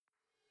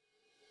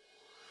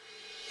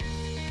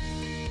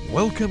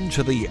Welcome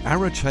to the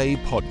Arete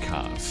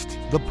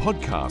Podcast, the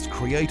podcast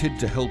created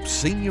to help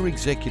senior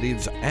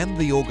executives and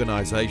the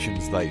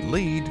organisations they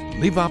lead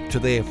live up to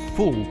their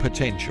full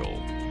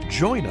potential.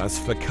 Join us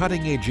for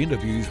cutting-edge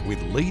interviews with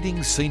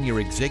leading senior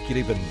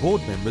executive and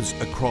board members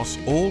across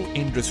all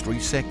industry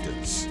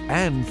sectors,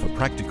 and for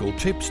practical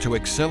tips to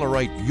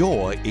accelerate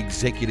your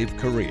executive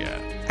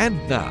career.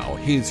 And now,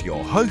 here's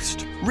your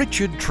host,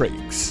 Richard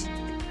Treeks.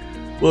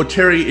 Well,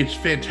 Terry, it's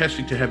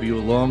fantastic to have you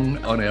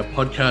along on our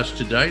podcast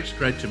today. It's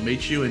great to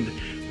meet you. And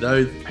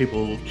though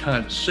people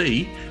can't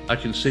see, I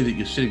can see that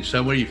you're sitting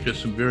somewhere. You've got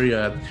some very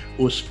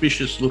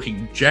auspicious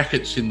looking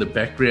jackets in the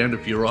background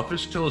of your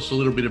office. Tell us a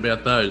little bit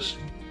about those.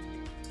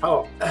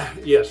 Oh,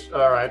 yes.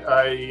 All right.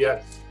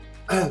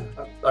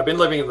 I've been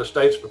living in the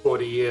States for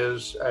 40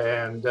 years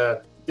and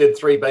did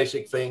three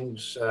basic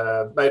things,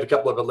 made a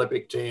couple of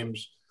Olympic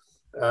teams,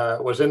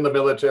 was in the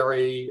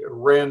military,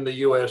 ran the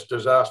U.S.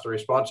 disaster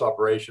response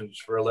operations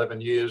for 11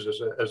 years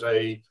as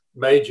a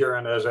major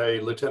and as a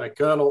lieutenant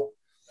colonel.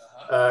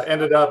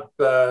 Ended up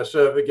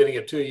getting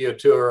a 2-year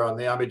tour on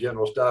the Army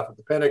General Staff at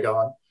the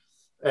Pentagon.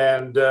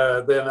 And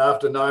then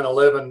after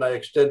 9/11, they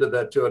extended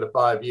that tour to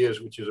 5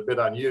 years, which is a bit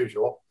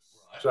unusual.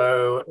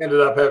 So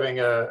ended up having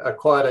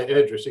quite an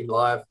interesting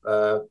life.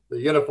 The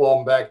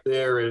uniform back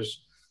there is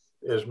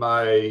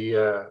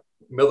my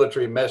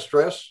military mess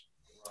dress.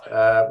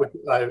 Which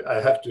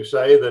I have to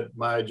say that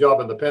my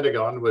job in the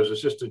Pentagon was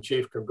Assistant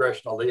Chief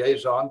Congressional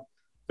Liaison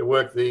to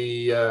work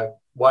the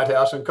White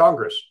House and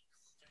Congress.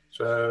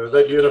 So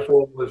that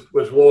uniform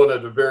was worn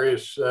at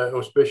various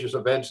auspicious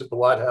events at the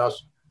White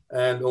House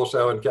and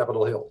also in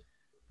Capitol Hill.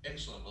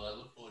 Excellent. Well, I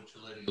look forward to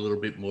learning a little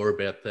bit more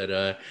about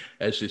that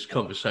as this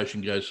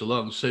conversation goes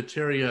along. So,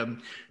 Terry,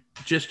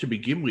 just to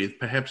begin with,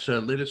 perhaps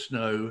let us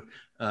know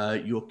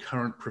your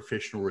current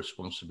professional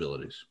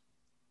responsibilities.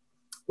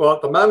 Well,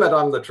 at the moment,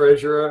 I'm the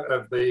treasurer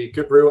of the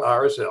Coorparoo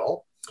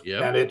RSL,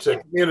 and it's a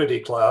community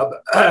club.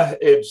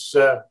 It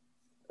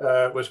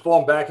was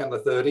formed back in the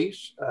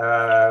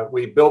 30s.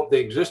 We built the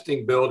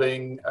existing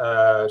building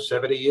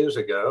 70 years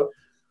ago.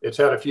 It's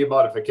had a few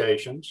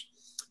modifications.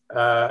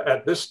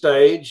 At this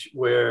stage,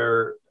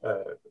 we're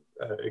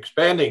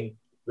expanding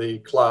the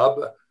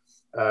club,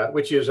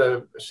 which is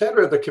a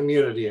center of the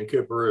community in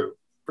Coorparoo.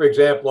 For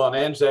example, on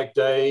Anzac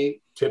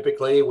Day,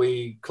 typically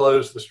we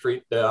close the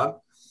street down.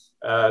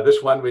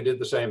 This one, we did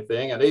the same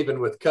thing. And even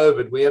with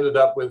COVID, we ended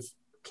up with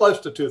close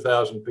to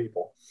 2,000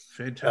 people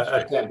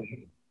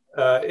attending.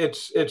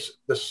 It's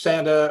the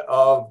center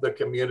of the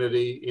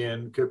community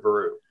in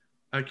Coorparoo.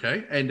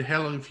 Okay. And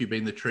how long have you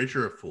been the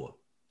treasurer for?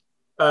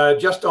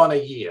 Just on a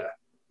year.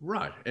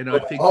 Right. And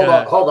but I think...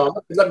 Hold on.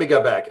 Let me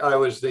go back. I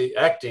was the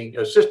acting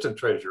assistant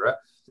treasurer.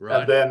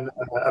 Right. And then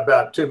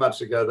about 2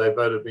 months ago, they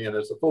voted me in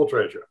as the full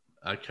treasurer.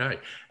 Okay.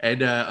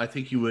 And I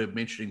think you were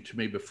mentioning to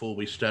me before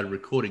we started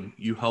recording,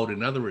 you hold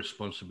another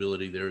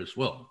responsibility there as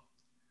well.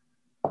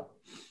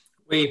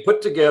 We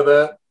put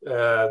together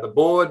the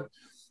board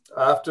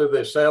after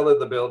the sale of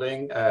the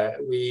building.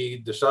 We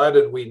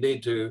decided we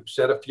need to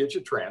set a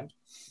future trend.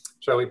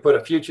 So we put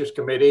a futures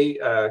committee,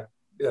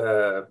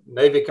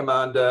 Navy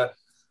Commander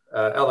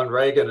Alan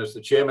Reagan is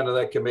the chairman of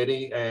that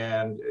committee,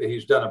 and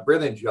he's done a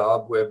brilliant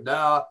job. We're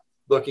now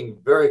looking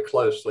very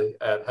closely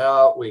at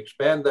how we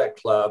expand that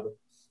club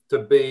to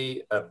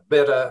be a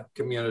better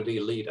community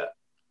leader.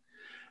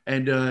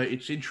 And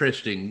it's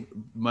interesting,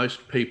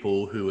 most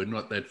people who are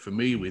not that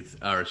familiar with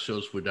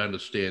RSLs would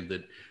understand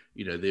that,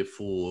 they're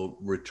for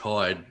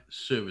retired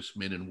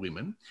servicemen and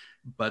women.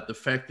 But the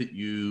fact that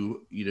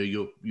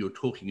you're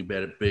talking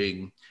about it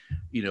being,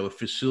 a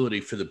facility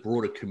for the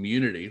broader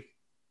community,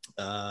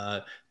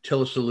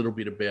 tell us a little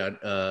bit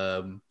about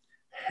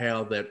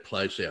how that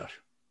plays out.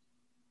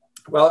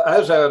 Well,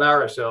 as an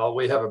RSL,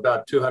 we have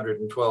about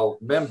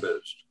 212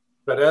 members.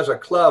 But as a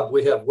club,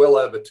 we have well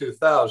over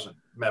 2,000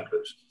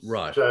 members.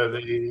 Right. So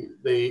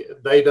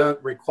they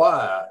don't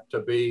require to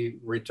be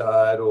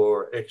retired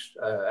or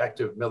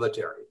active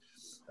military.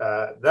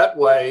 That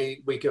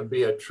way, we can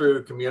be a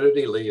true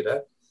community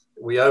leader.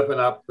 We open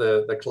up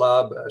the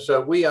club.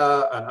 So we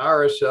are an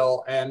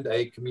RSL and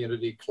a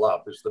community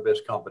club is the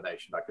best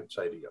combination I can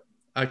say to you.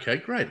 Okay,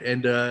 great.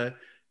 And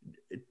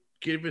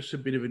give us a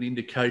bit of an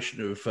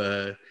indication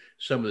of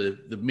some of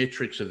the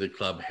metrics of the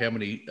club. How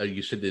many,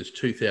 you said there's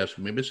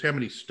 2,000 members, how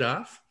many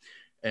staff,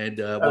 and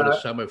what are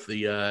some of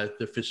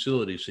the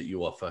facilities that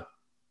you offer?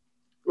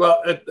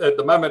 Well, at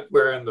the moment,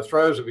 we're in the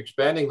throes of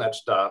expanding that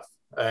staff,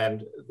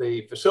 and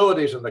the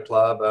facilities in the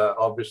club are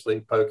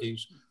obviously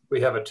pokies. We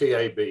have a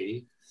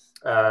TAB.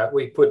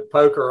 We put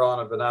poker on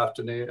of an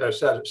afternoon,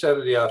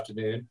 Saturday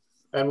afternoon,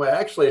 and we're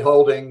actually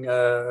holding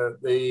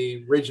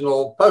the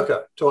regional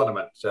poker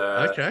tournament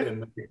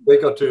in a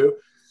week or two.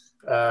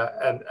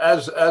 And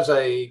as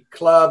a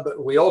club,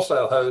 we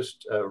also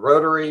host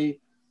Rotary,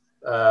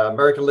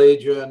 American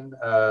Legion,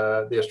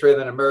 the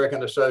Australian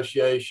American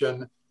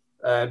Association,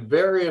 and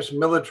various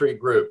military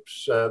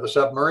groups, the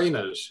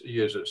Submariners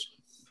uses.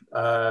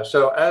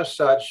 So as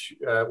such,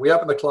 we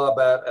open the club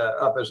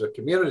up as a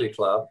community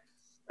club,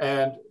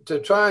 And to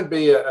try and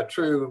be a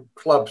true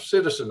club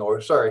citizen,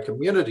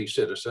 community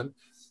citizen,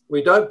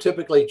 we don't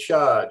typically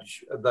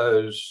charge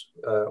those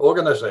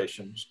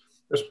organizations,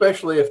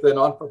 especially if they're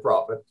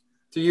non-for-profit,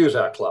 to use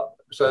our club.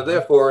 So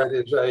therefore, it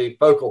is a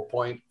focal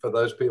point for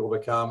those people to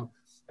come,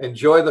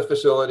 enjoy the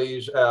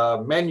facilities.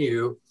 Our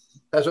menu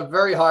has a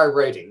very high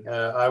rating.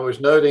 I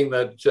was noting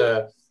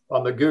that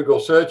on the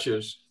Google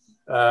searches,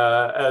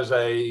 as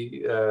a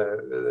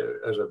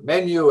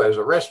menu, as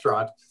a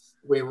restaurant,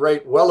 we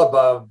rate well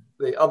above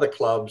the other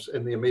clubs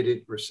in the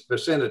immediate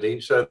vicinity.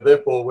 So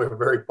therefore, we're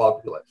very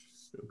popular.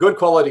 Good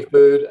quality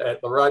food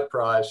at the right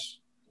price,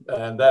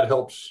 and that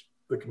helps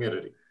the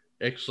community.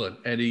 Excellent.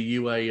 And are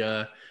you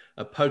a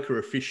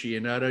poker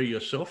aficionado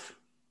yourself?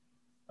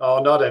 Oh,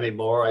 not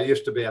anymore. I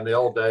used to be in the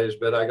old days,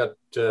 but I got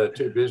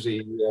too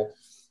busy.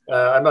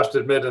 I must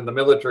admit, in the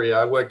military,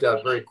 I worked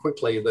out very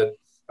quickly that,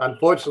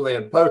 unfortunately,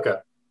 in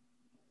poker,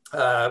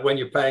 when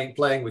you're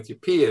playing with your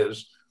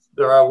peers,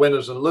 there are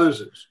winners and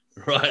losers.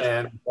 Right.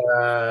 And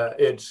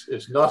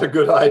it's not a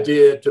good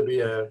idea to be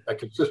a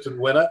consistent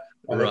winner,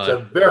 and It's a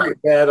very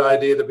bad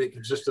idea to be a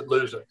consistent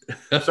loser.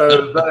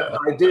 So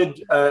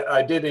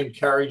I did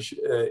encourage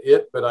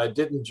it, but I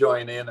didn't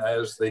join in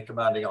as the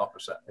commanding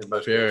officer in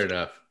most cases. Fair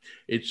enough.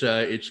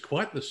 It's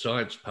quite the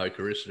science,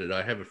 poker, isn't it?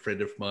 I have a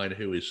friend of mine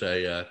who is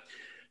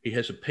he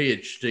has a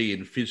PhD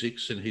in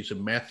physics, and he's a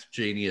math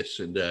genius,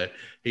 and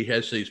he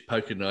has these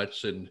poker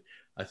nights, and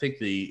I think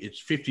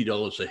it's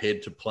 $50 a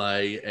head to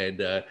play,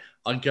 and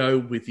I go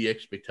with the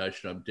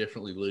expectation I'm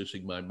definitely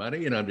losing my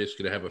money, and I'm just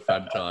going to have a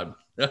fun time.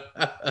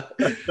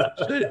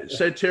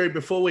 So Terry,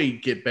 before we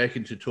get back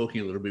into talking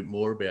a little bit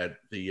more about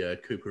the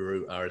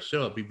Coorparoo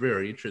RSL, I'd be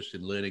very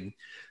interested in learning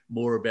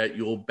more about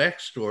your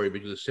backstory,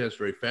 because it sounds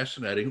very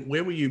fascinating.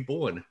 Where were you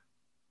born?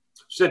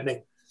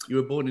 Sydney. You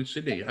were born in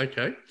Sydney.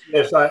 Okay.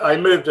 Yes, I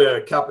moved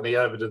a company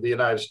over to the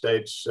United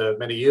States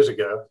many years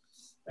ago,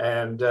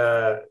 and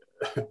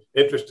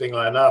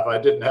interestingly enough, I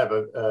didn't have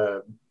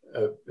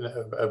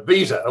a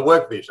visa, a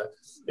work visa,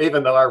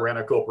 even though I ran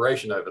a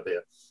corporation over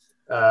there.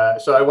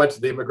 So I went to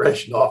the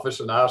immigration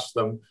office and asked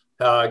them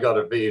how I got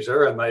a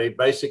visa, and they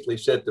basically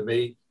said to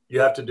me,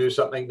 "You have to do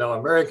something no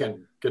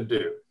American can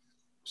do."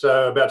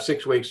 So about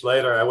 6 weeks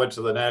later, I went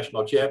to the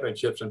national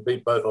championships and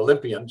beat both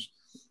Olympians.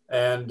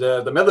 And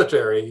the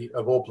military,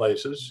 of all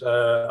places,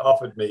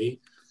 offered me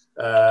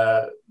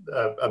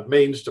a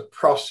means to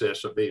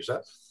process a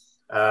visa.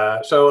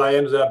 So I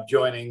ended up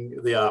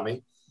joining the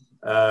Army,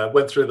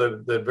 went through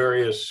the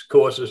various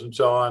courses and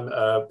so on,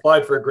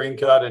 applied for a green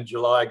card in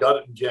July, got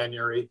it in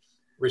January,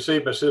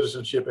 received my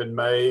citizenship in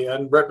May,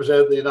 and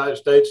represented the United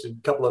States in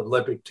a couple of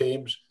Olympic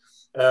teams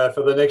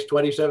for the next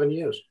 27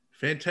 years.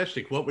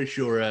 Fantastic. What was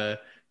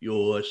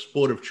your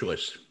sport of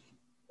choice?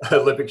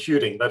 Olympic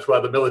shooting. That's why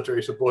the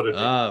military supported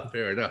me.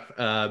 Fair enough.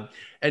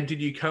 And did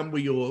you come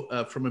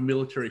from a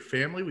military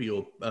family? Were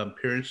your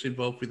parents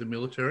involved with the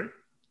military?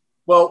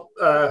 Well,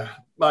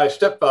 my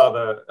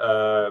stepfather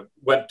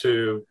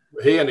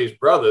he and his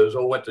brothers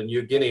all went to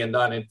New Guinea in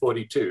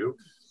 1942.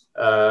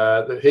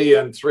 He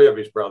and three of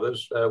his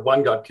brothers,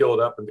 one got killed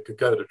up in the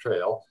Kokoda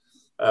Trail.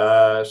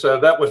 So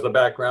that was the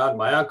background.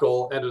 My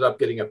uncle ended up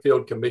getting a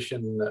field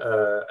commission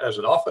as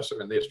an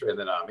officer in the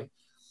Australian Army.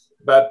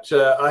 But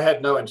I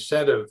had no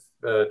incentive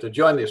to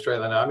join the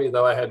Australian Army,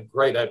 though I had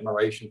great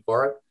admiration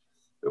for it.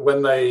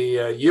 When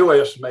the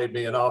US made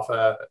me an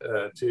offer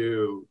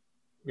to,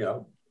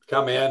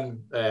 come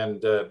in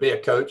and be a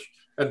coach.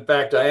 In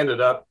fact, I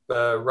ended up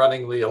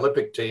running the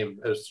Olympic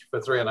team for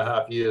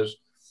 3.5 years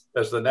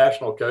as the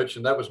national coach,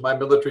 and that was my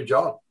military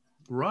job.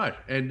 Right.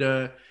 And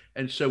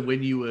so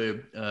when you were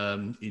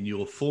in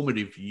your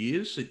formative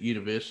years at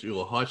university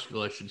or high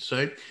school, I should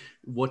say,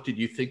 what did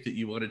you think that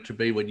you wanted to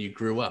be when you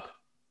grew up?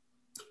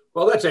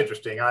 Well, that's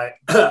interesting. I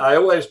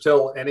always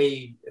tell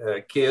any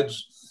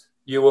kids,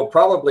 you will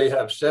probably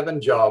have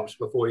 7 jobs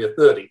before you're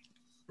 30.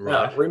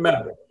 Right. Now,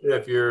 remember,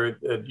 if you're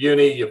at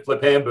uni, you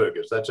flip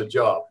hamburgers. That's a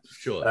job.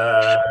 Sure.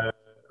 When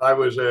I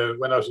was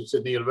at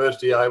Sydney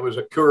University, I was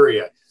a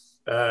courier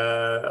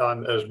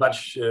on as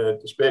much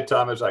spare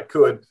time as I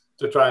could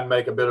to try and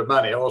make a bit of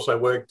money. I also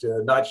worked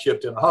night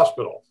shift in a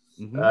hospital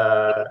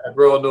at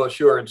Royal North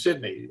Shore in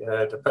Sydney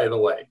to pay the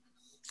way.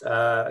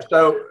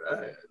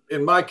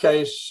 In my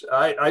case,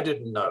 I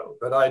didn't know,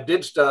 but I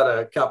did start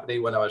a company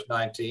when I was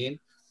 19,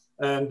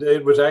 and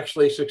it was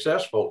actually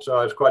successful. So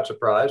I was quite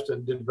surprised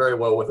and did very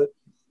well with it.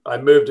 I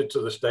moved it to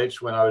the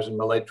States when I was in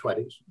my late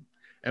 20s.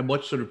 And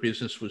what sort of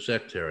business was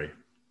that, Terry?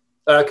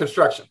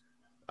 Construction.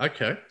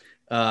 Okay.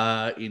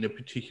 In a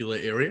particular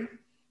area?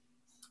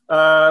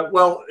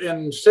 Well,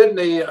 in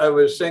Sydney, I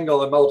was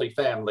single and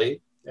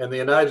multifamily. In the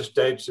United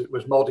States, it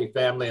was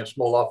multifamily and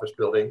small office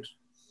buildings.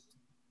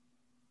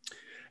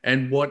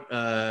 And what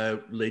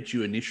led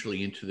you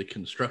initially into the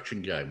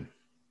construction game?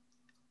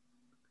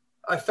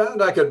 I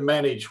found I could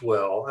manage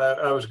well.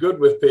 I was good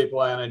with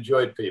people and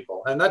enjoyed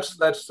people. And that's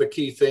the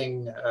key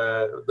thing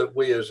that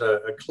we as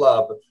a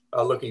club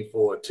are looking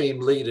for, team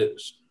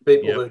leaders,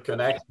 people that can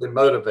actually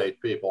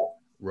motivate people.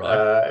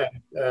 Right.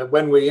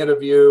 When we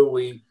interview,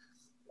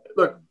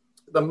 look,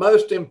 the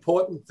most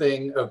important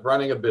thing of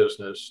running a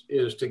business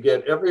is to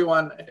get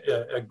everyone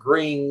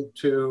agreeing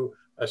to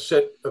a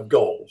set of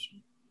goals.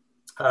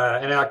 In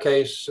our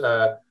case,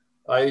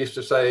 I used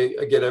to say,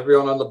 get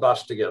everyone on the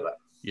bus together.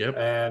 Yep.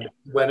 And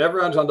when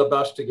everyone's on the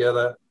bus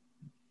together,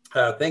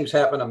 things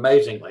happen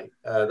amazingly.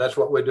 That's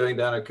what we're doing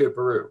down at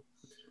Coorparoo.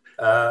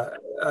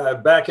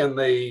 Back in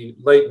the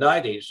late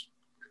 90s,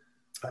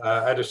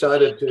 I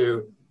decided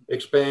to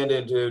expand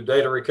into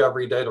data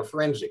recovery, data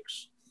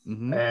forensics,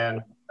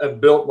 and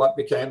built what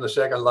became the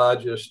second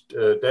largest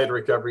data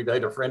recovery,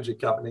 data forensic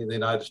company in the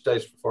United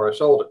States before I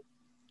sold it.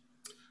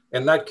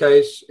 In that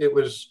case, it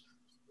was,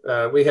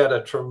 we had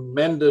a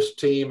tremendous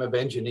team of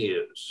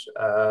engineers.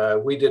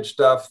 We did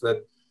stuff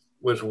that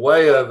was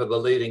way over the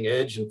leading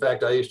edge. In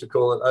fact, I used to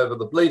call it over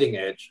the bleeding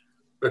edge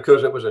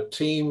because it was a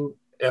team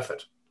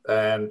effort,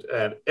 and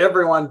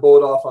everyone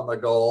bought off on the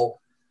goal.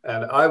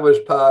 And I was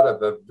part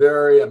of a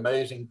very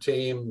amazing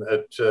team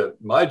that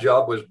my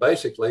job was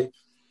basically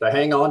to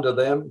hang on to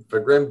them for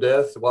grim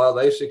death while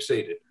they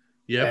succeeded.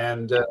 Yep.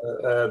 And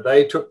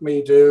they took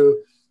me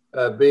to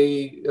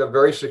be a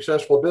very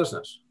successful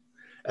business.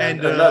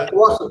 And that's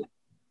awesome.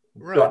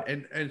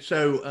 Right. And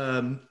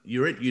so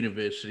you're at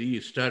university,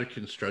 you start a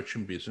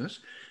construction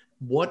business.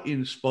 What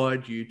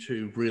inspired you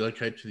to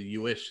relocate to the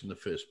US in the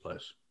first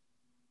place?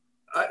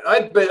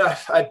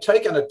 I'd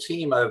taken a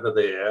team over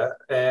there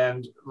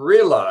and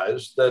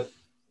realized that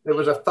there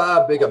was a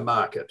far bigger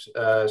market.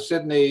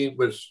 Sydney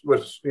was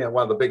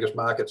one of the biggest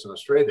markets in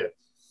Australia.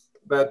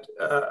 But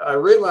I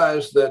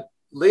realized that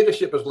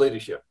leadership is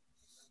leadership.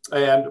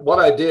 And what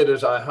I did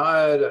is I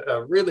hired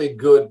a really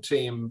good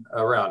team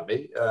around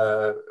me.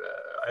 I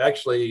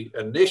actually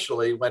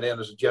initially went in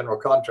as a general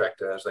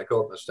contractor, as they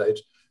call it in the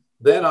States.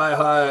 Then I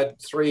hired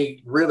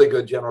 3 really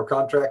good general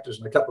contractors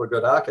and a couple of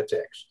good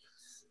architects.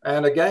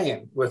 And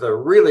again, with a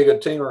really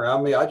good team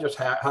around me, I just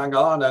hung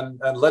on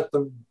and let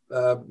them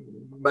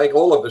make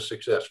all of us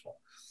successful.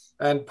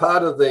 And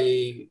part of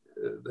the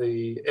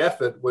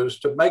effort was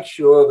to make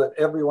sure that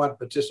everyone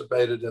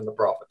participated in the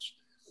profits.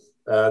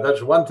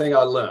 That's one thing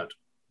I learned,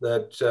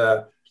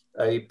 that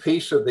a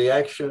piece of the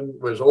action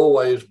was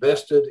always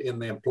vested in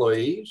the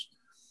employees.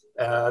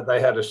 They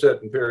had a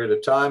certain period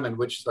of time in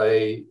which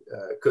they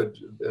could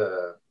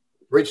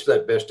reach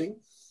that vesting.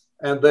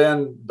 And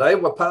then they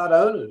were part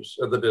owners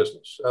of the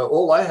business.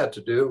 All I had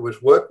to do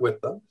was work with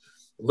them,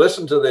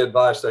 listen to the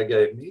advice they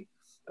gave me,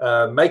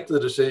 make the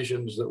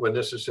decisions that were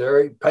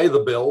necessary, pay the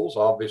bills,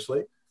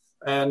 obviously,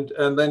 and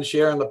then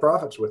share in the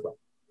profits with them.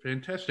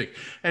 Fantastic.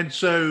 And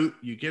so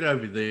you get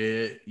over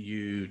there,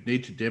 you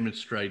need to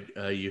demonstrate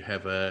you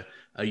have a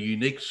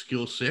unique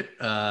skill set,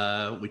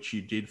 which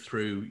you did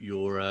through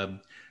your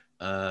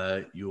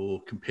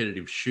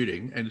competitive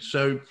shooting. And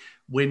so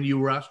when you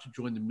were asked to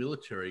join the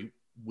military,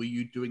 were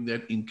you doing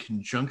that in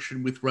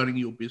conjunction with running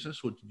your business,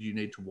 or did you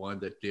need to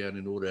wind that down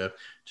in order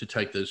to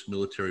take those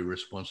military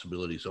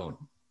responsibilities on?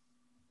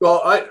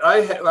 Well,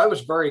 I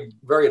was very,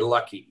 very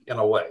lucky in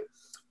a way.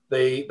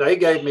 They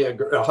gave me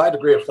a high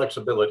degree of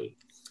flexibility.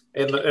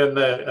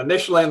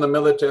 Initially in the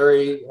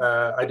military,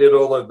 I did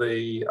all of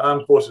the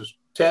armed forces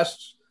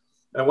tests.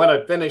 And when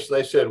I finished,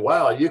 they said,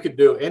 wow, you could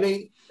do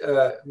any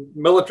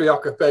military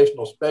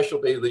occupational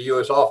specialty of the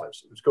U.S.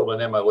 office. It was called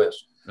an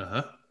MOS.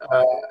 Uh-huh.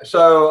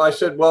 So I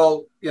said,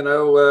 well,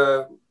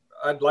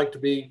 I'd like to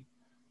be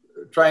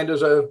trained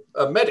as a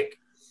medic.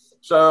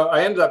 So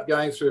I ended up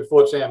going through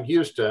Fort Sam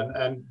Houston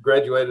and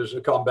graduated as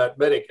a combat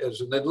medic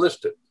as an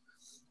enlisted.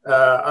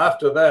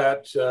 After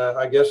that,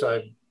 I guess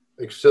I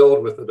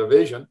excelled with the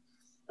division,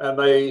 and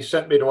they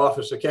sent me to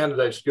Officer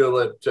Candidate School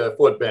at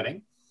Fort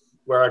Benning,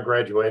 where I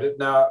graduated.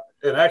 Now,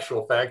 in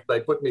actual fact, they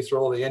put me through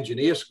all the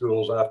engineer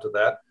schools after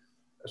that.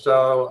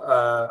 So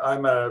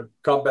I'm a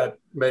combat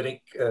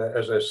medic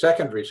as a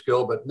secondary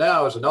skill, but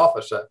now as an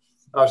officer,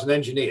 I was an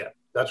engineer.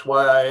 That's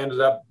why I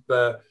ended up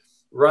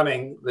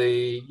running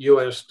the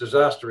U.S.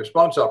 disaster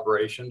response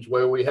operations,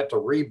 where we had to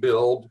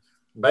rebuild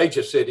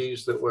major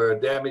cities that were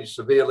damaged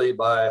severely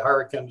by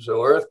hurricanes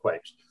or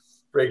earthquakes.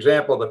 For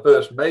example, the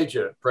first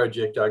major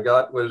project I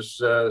got was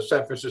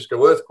San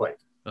Francisco earthquake.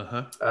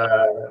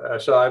 Uh-huh.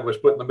 So I was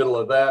put in the middle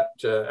of that,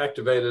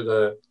 activated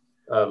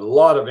a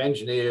lot of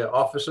engineer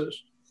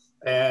officers,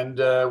 and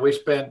we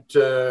spent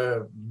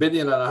 $1.5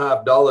 billion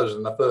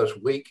in the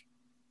first week,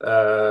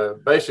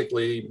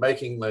 basically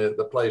making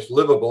the place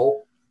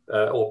livable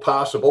or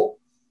passable,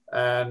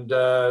 and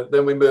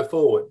then we moved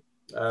forward.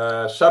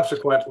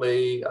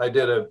 Subsequently, I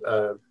did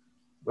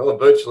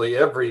virtually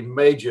every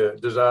major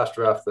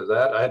disaster after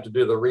that. I had to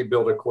do the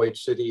rebuild of Kuwait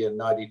City in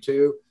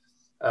 '92.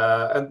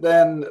 And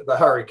then the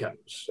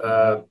hurricanes.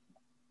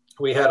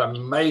 We had a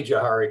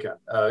major hurricane,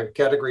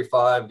 Category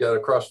 5, go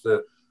across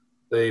the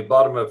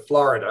bottom of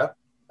Florida.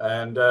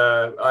 And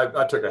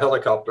I took a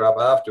helicopter up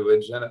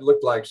afterwards, and it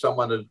looked like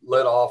someone had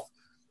let off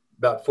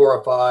about 4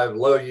 or 5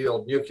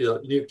 low-yield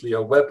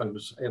nuclear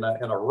weapons in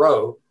a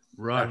row.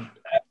 Right. And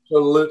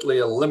absolutely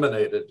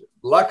eliminated.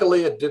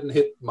 Luckily, it didn't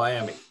hit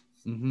Miami,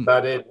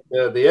 but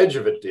the edge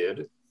of it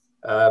did.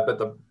 But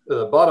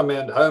the bottom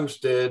end,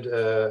 Homestead,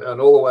 and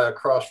all the way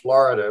across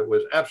Florida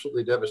was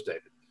absolutely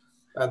devastated.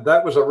 And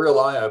that was a real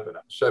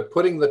eye-opener. So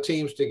putting the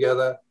teams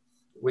together,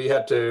 we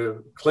had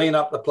to clean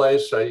up the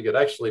place so you could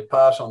actually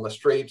pass on the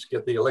streets,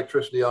 get the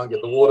electricity on,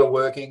 get the water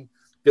working,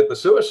 get the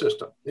sewer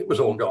system. It was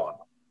all gone.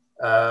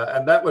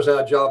 And that was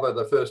our job over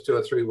the first 2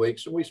 or 3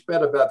 weeks. And we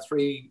spent about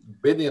 $3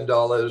 billion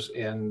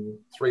in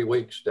 3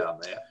 weeks down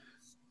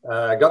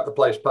there. Got the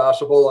place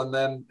passable and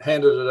then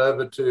handed it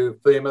over to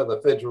FEMA, the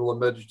Federal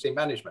Emergency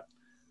Management.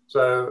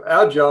 So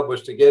our job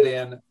was to get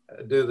in,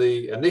 do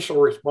the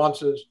initial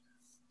responses,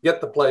 get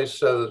the place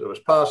so that it was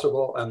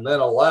passable, and then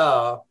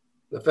allow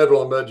the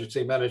Federal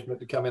Emergency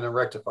Management to come in and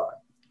rectify.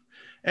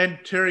 And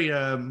Terry,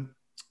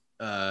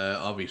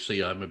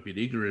 obviously I'm a bit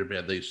ignorant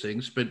about these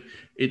things, but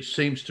it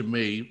seems to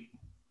me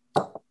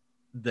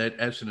that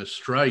as an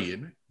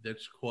Australian,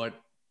 that's quite,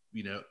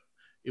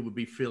 it would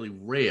be fairly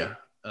rare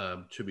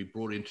to be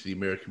brought into the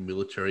American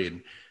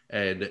military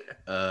and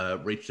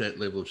reach that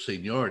level of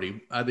seniority.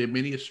 Are there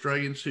many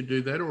Australians who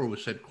do that, or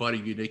was that quite a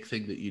unique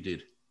thing that you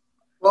did?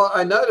 Well,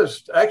 I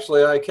noticed,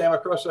 actually, I came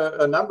across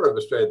a number of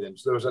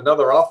Australians. There was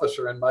another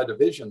officer in my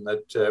division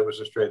that was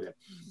Australian.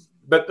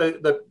 But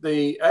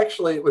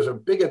actually, it was a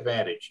big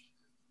advantage.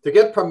 To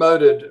get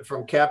promoted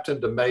from captain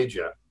to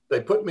major,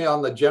 they put me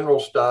on the general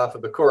staff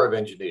of the Corps of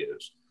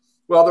Engineers.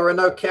 Well, there were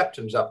no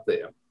captains up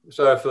there.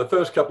 So for the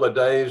first couple of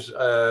days,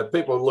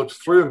 people looked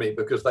through me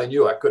because they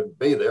knew I couldn't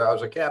be there. I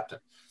was a captain.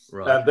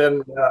 Right. And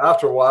then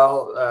after a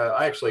while,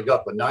 I actually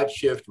got the night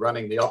shift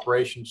running the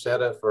operations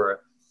center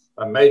for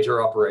a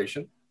major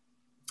operation.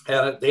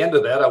 And at the end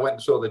of that, I went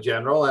and saw the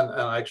general and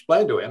I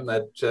explained to him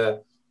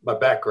that my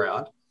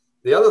background.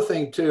 The other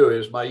thing, too,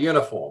 is my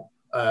uniform.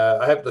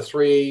 I have the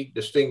 3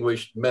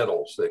 distinguished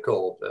medals, they're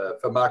called,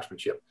 for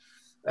marksmanship.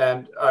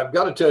 And I've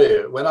got to tell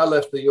you, when I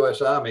left the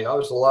U.S. Army, I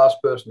was the last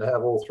person to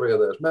have all 3 of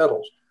those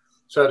medals.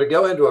 So to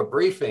go into a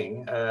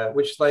briefing,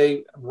 which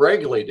they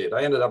regularly did,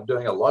 I ended up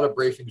doing a lot of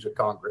briefings at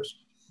Congress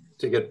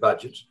to get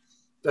budgets.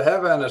 To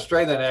have an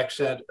Australian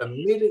accent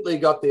immediately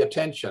got the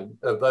attention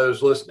of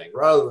those listening,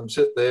 rather than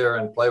sit there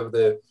and play with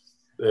their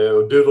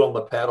doodle on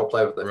the pad or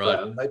play with their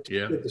phone. They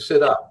tended to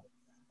sit up.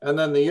 And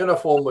then the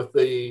uniform with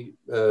the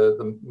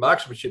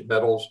marksmanship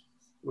medals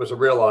was a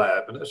real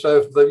eye-opener.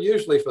 So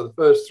usually for the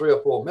first 3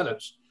 or 4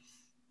 minutes,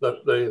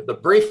 the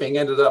briefing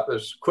ended up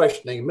as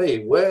questioning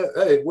me, where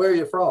are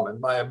you from?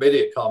 And my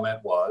immediate comment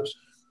was,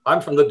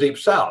 I'm from the Deep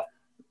South.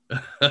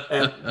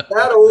 And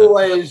that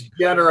always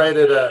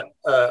generated a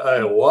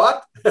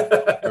what?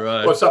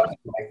 Right. Or something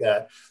like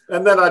that.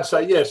 And then I'd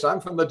say, yes,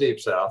 I'm from the Deep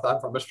South. I'm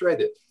from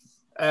Australia.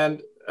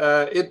 And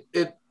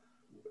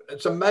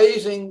it's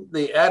amazing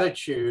the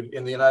attitude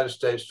in the United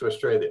States to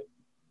Australia.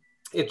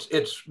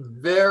 It's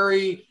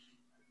very,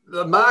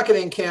 the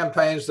marketing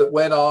campaigns that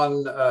went on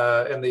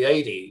in the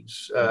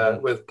 80s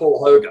with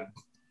Paul Hogan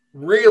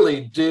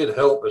really did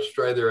help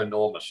Australia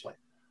enormously.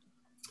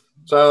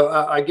 So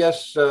I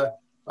guess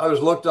I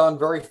was looked on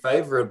very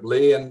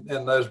favorably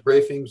in those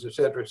briefings, et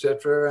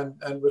cetera,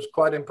 and was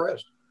quite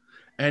impressed.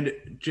 And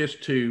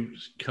just to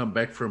come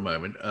back for a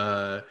moment,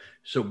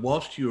 so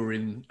whilst you were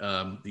in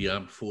the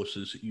armed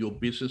forces, your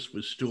business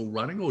was still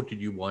running, or did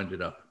you wind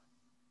it up?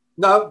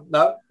 No.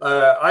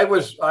 I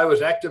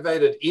was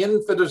activated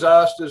in for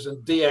disasters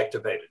and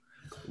deactivated.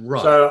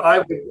 Right. So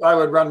I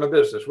would run my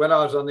business. When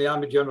I was on the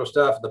Army General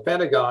Staff of the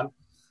Pentagon,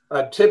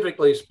 I'd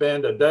typically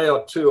spend a day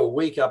or 2 a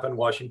week up in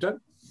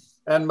Washington,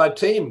 and my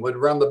team would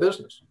run the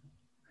business.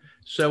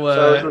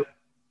 So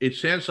it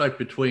sounds like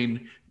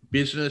between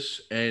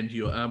business and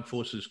your armed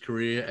forces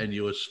career and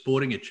your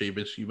sporting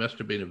achievements, you must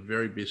have been a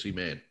very busy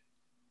man.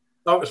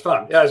 Oh, it was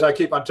fun. Yeah, as I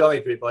keep on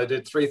telling people, I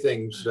did 3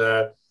 things.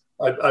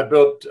 I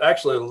built,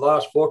 actually, the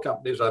last 4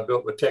 companies I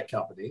built were tech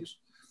companies.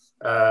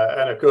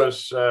 And of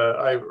course,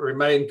 I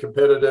remained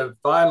competitive.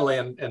 Finally,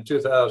 in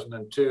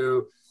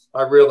 2002,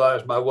 I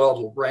realized my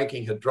world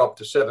ranking had dropped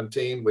to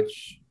 17,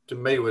 which to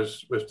me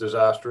was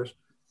disastrous.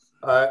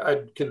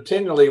 I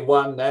continually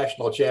won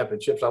national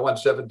championships. I won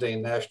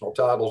 17 national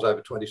titles over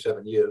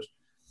 27 years.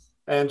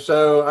 And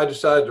so I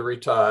decided to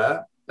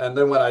retire. And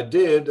then when I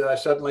did, I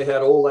suddenly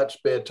had all that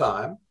spare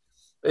time,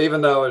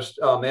 even though I was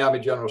on the Army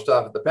General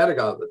Staff at the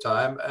Pentagon at the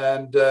time,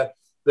 and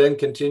then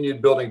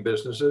continued building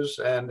businesses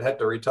and had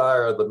to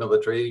retire the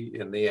military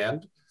in the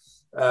end.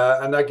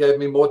 And that gave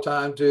me more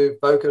time to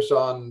focus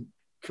on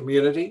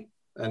community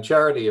and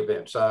charity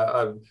events.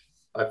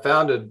 I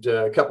founded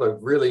a couple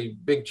of really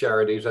big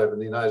charities over in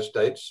the United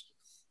States.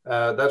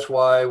 That's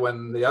why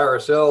when the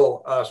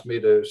RSL asked me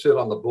to sit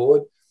on the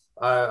board,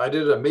 I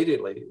did it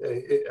immediately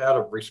out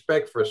of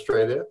respect for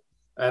Australia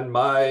and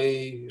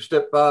my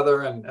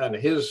stepfather and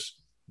his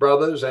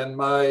brothers and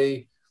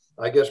my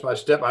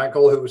step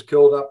uncle who was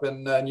killed up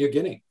in New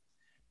Guinea.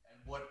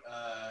 And what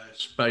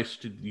space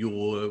did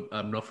your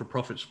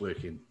not-for-profits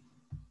work in?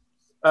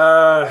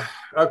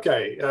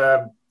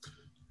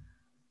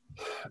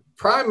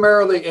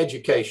 Primarily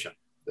education.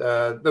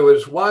 There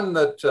was one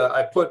that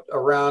I put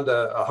around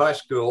a high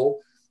school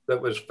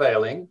that was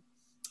failing.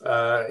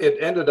 It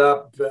ended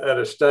up at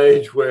a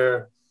stage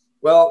where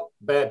Well,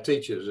 bad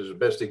teachers is the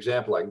best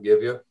example I can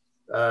give you.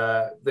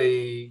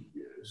 The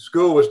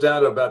school was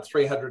down to about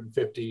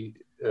 350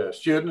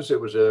 students. It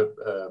was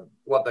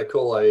what they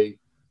call a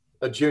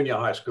junior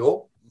high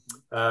school,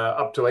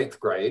 up to 8th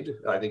grade,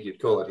 I think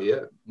you'd call it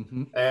here.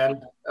 Mm-hmm.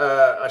 And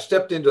I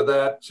stepped into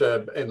that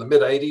in the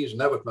mid 80s, and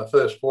that was my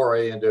first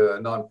foray into a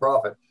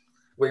nonprofit.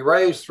 We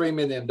raised $3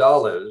 million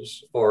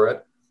for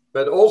it,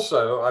 but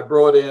also I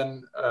brought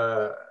in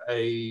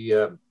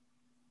a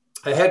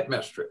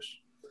headmistress,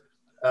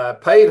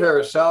 paid her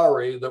a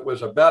salary that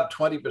was about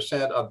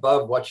 20%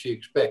 above what she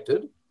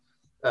expected,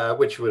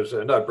 which was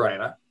a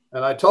no-brainer.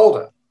 And I told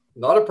her,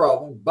 not a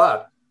problem,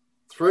 but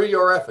through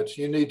your efforts,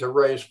 you need to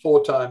raise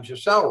 4 times your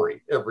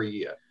salary every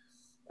year.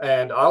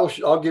 And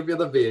I'll give you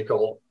the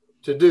vehicle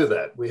to do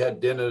that. We had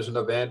dinners and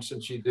events,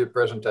 and she'd do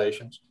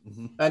presentations.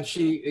 Mm-hmm. And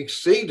she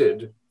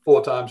exceeded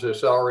 4 times her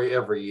salary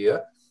every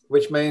year,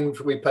 which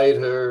means we paid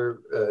her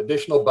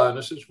additional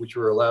bonuses, which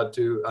we're allowed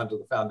to under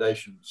the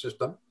foundation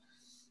system.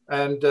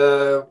 And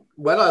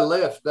when I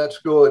left, that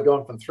school had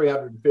gone from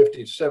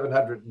 350 to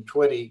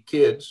 720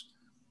 kids.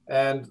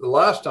 And the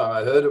last time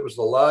I heard, it was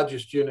the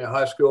largest junior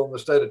high school in the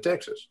state of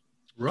Texas.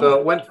 Right. So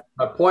it went from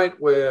a point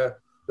where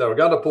they were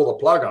going to pull the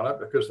plug on it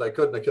because they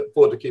couldn't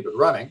afford to keep it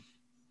running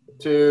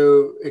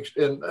to,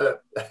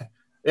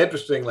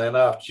 interestingly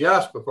enough,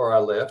 just before I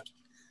left,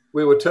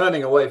 we were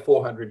turning away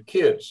 400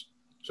 kids.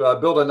 So I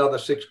built another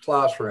 6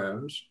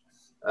 classrooms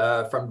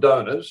from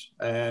donors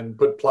and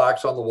put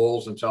plaques on the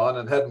walls and so on,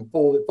 and had them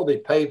fully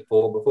paid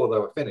for before they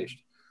were finished.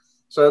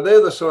 So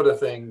they're the sort of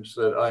things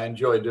that I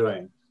enjoy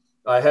doing.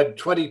 I had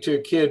 22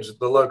 kids at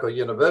the local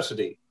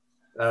university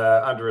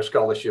under a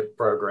scholarship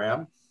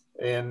program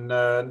in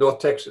North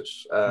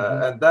Texas.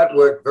 And that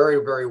worked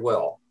very, very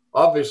well.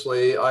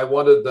 Obviously, I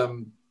wanted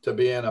them to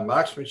be in a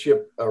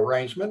marksmanship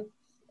arrangement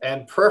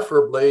and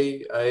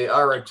preferably a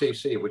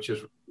ROTC, which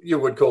is, you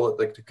would call it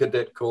the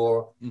Cadet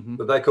Corps,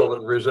 but they call it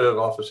the Reserve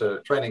Officer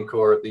Training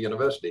Corps at the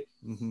university.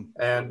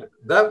 And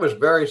that was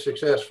very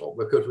successful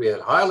because we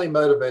had highly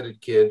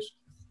motivated kids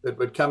that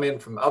would come in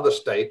from other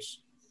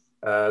states.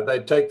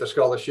 They'd take the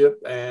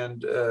scholarship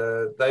and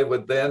they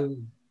would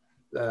then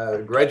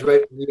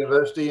graduate from the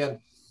university. And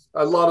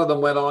a lot of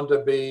them went on to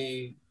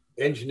be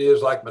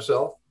engineers like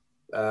myself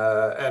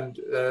and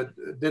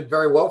did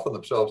very well for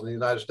themselves in the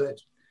United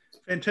States.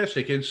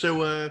 Fantastic. And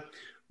so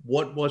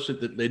what was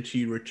it that led to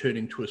you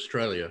returning to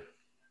Australia?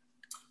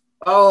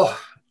 Oh,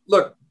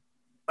 look,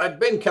 I'd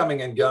been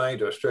coming and going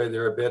to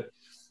Australia a bit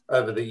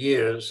over the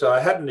years, so I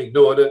hadn't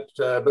ignored it.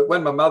 But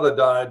when my mother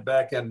died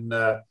back in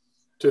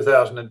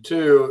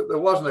 2002, there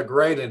wasn't a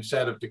great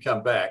incentive to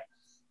come back.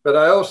 But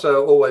I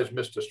also always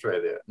missed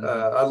Australia.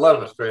 I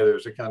love Australia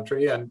as a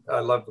country, and I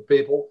love the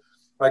people.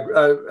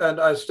 And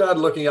I started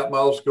looking up my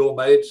old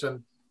schoolmates,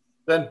 and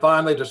then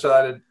finally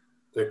decided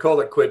to call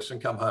it quits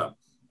and come home.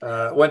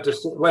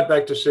 Went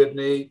back to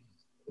Sydney.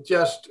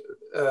 Just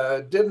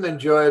didn't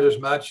enjoy it as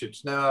much.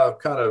 It's now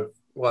kind of,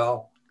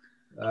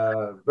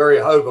 very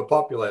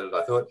overpopulated,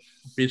 I thought.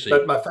 Busy.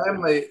 But my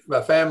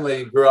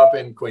family grew up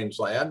in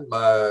Queensland.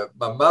 My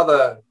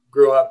mother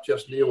grew up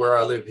just near where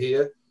I live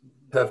here.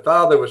 Her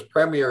father was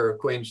Premier of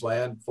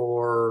Queensland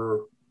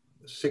for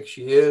 6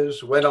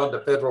 years, went on to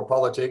federal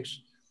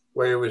politics,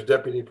 where he was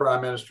Deputy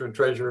Prime Minister and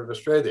Treasurer of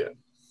Australia.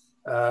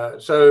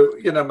 So,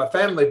 my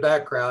family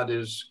background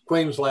is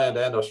Queensland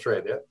and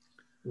Australia.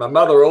 My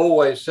mother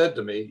always said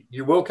to me,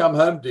 "You will come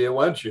home, dear,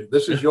 won't you?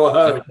 This is your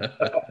home."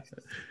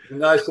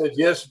 And I said,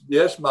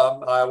 yes,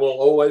 Mum, I will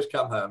always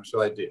come home.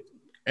 So I did.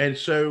 And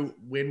so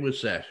when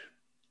was that?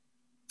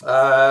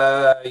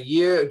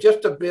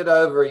 Just a bit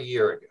over a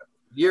year ago,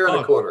 year and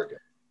a quarter ago.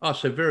 Oh,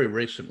 so very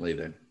recently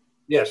then.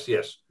 Yes.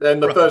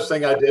 And the first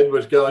thing I did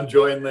was go and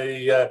join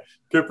the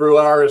Coorparoo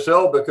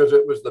RSL because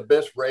it was the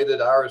best rated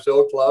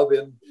RSL club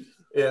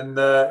in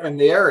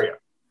the area.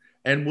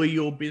 And were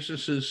your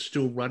businesses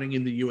still running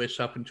in the US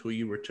up until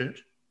you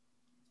returned?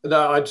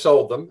 No, I'd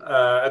sold them.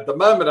 At the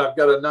moment, I've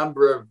got a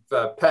number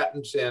of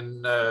patents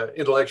in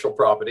intellectual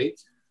property,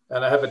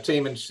 and I have a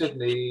team in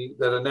Sydney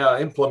that are now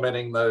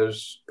implementing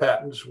those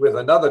patents with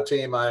another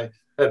team I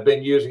have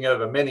been using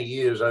over many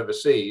years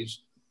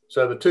overseas.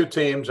 So the two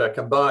teams are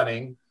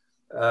combining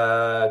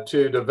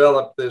to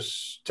develop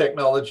this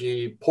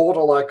technology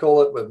portal, I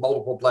call it, with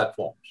multiple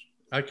platforms.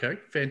 Okay,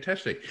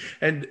 fantastic.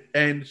 And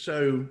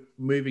so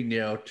moving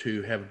now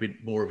to have a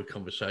bit more of a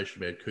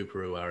conversation about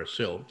Coorparoo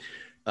RSL.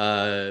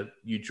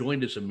 You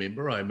joined as a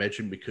member, I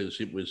imagine,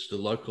 because it was the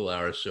local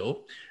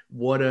RSL.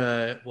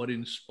 What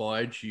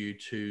inspired you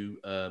to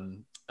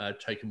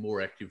take a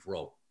more active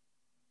role?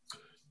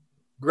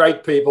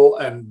 Great people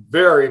and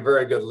very,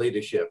 very good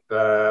leadership.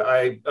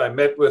 I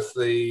met with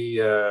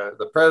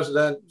the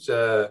president,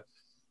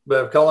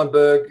 Merv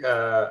Collenberg,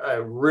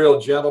 a real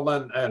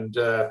gentleman and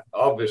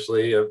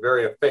obviously a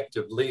very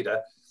effective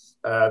leader.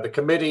 The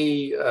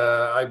committee,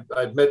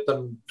 I'd met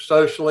them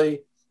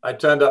socially. I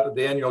turned up at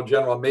the annual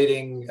general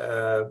meeting,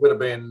 would have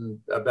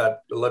been about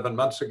 11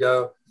 months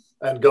ago,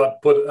 and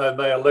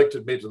they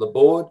elected me to the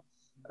board.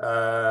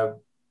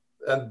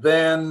 And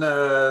then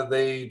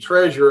the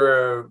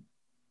treasurer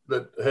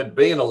that had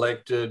been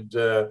elected,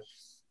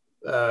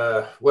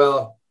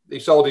 well, he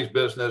sold his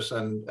business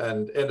and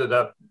ended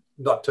up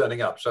not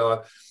turning up.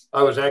 So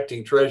I was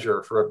acting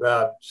treasurer for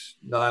about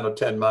 9 or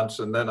 10 months,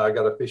 and then I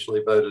got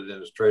officially voted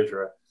in as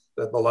treasurer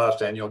at the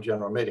last annual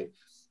general meeting.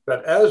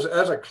 But as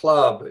a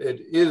club,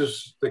 it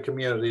is the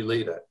community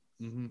leader.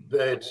 Mm-hmm.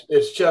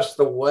 It's just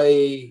the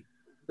way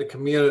the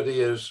community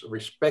has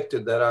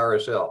respected that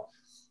RSL.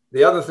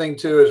 The other thing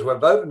too is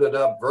we've opened it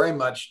up very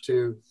much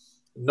to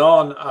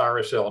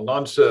non-RSL,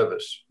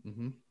 non-service.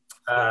 Mm-hmm.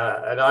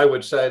 And I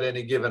would say at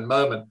any given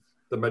moment,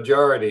 the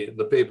majority of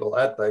the people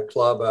at that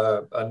club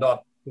are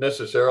not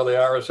necessarily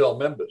RSL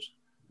members.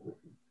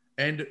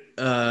 And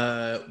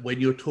when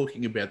you're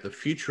talking about the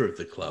future of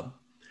the club,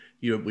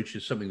 which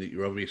is something that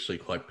you're obviously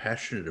quite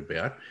passionate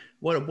about,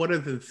 what are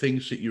the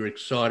things that you're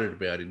excited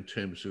about in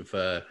terms of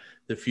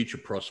the future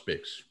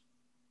prospects?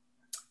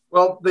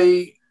 Well,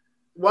 the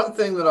one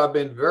thing that I've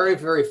been very,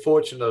 very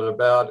fortunate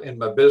about in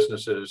my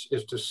businesses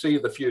is to see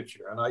the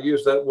future. And I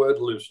use that word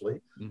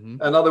loosely.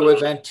 Mm-hmm. In other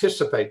words,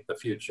 anticipate the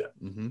future.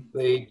 Mm-hmm.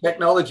 The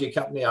technology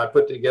company I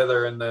put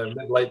together in the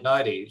mid-late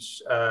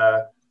 90s,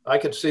 I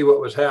could see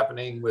what was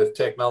happening with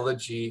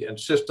technology and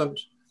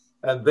systems.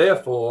 And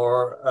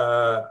therefore,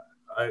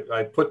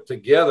 I put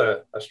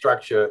together a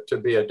structure to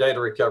be a data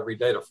recovery,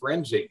 data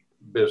forensic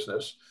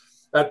business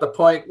at the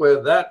point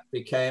where that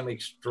became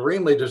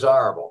extremely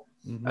desirable.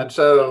 Mm-hmm. And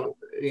so,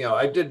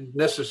 I didn't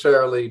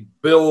necessarily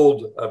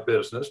build a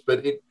business,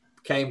 but it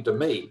came to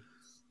me,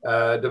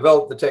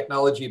 developed the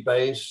technology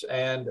base,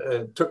 and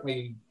it took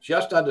me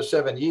just under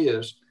 7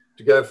 years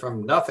to go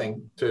from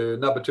nothing to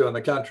number 2 in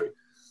the country.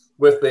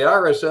 With the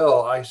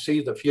RSL, I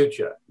see the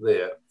future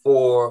there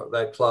for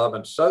that club,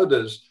 and so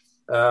does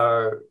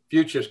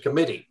Futures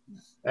Committee.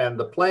 And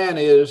the plan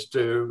is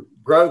to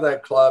grow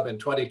that club in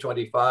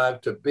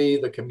 2025 to be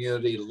the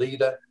community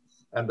leader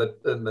and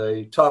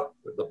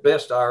the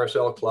best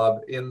RSL club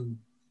in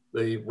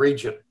the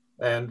region.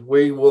 And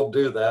we will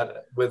do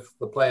that with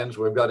the plans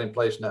we've got in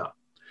place now.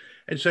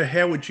 And so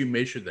how would you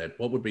measure that?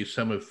 What would be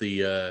some of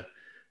the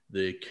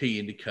key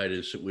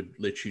indicators that would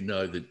let you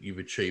know that you've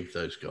achieved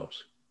those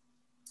goals?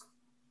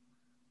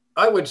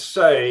 I would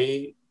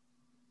say,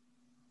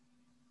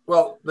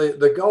 well,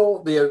 the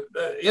goal, the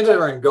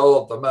interim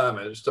goal at the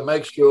moment is to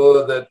make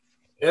sure that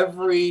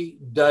every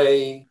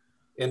day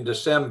in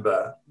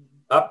December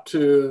up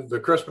to the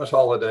Christmas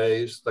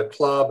holidays, the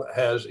club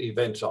has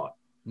events on.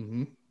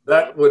 Mm-hmm.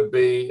 That would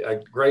be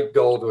a great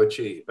goal to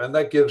achieve. And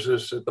that gives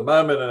us, at the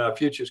moment in our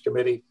Futures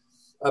Committee,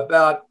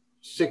 about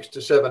 6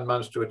 to 7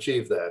 months to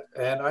achieve that.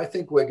 And I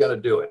think we're going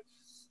to do it.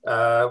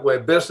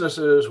 Where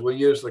businesses will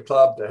use the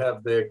club to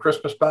have their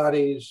Christmas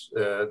parties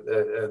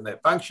and their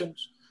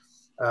functions.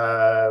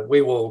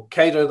 We will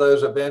cater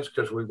those events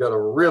because we've got a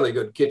really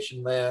good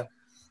kitchen there.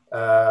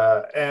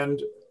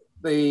 And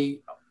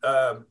the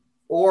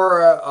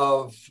aura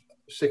of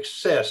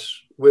success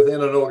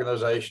within an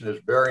organization is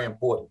very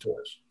important to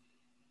us.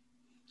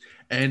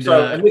 And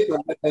so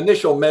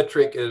initial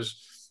metric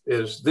is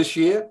this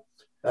year.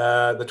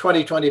 The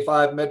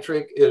 2025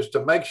 metric is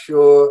to make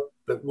sure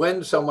that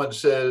when someone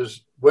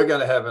says we're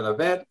going to have an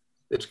event,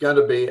 it's going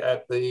to be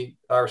at the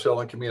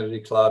RSL and Community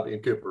Club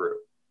in Coorparoo.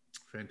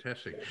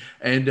 Fantastic.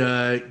 And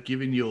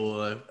given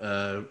your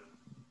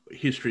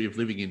history of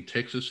living in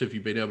Texas, have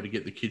you been able to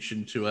get the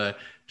kitchen to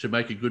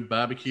make a good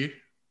barbecue?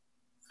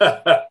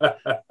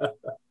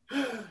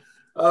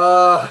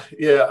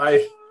 Yeah,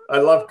 I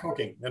love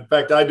cooking. In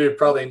fact, I do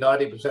probably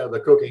 90% of the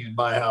cooking in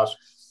my house.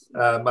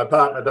 My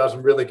partner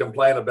doesn't really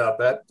complain about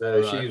that.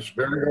 Right. She's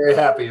very, very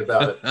happy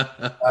about it.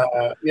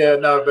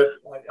 But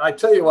I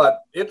tell you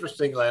what,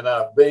 interestingly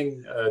enough,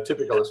 being a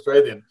typical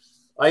Australian,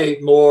 I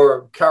eat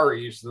more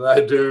curries than I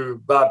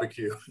do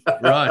barbecue.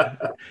 Right.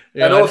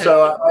 Yeah, and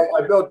also,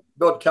 I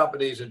built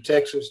companies in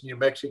Texas, New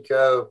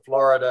Mexico,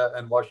 Florida,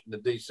 and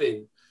Washington,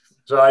 D.C.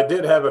 So I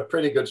did have a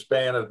pretty good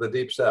span of the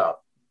Deep South.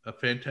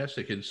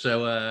 Fantastic. And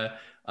so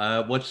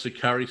what's the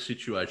curry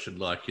situation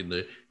like in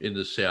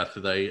the South?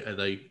 Are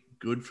they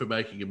good for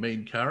making a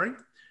mean curry?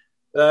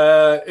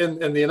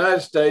 In the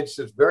United States,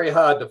 it's very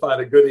hard to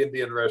find a good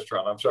Indian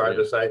restaurant, I'm sorry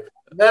to say.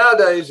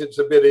 Nowadays, it's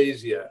a bit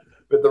easier.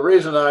 But the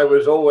reason I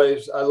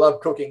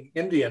love cooking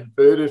Indian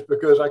food is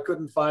because I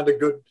couldn't find a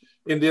good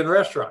Indian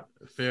restaurant.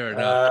 Fair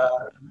enough.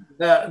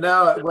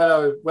 Now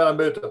when I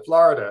moved to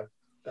Florida,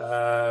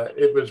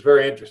 it was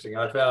very interesting.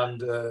 I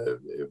found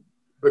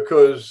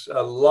because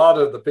a lot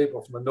of the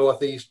people from the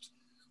Northeast,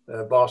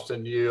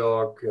 Boston, New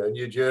York,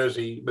 New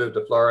Jersey, moved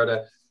to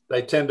Florida,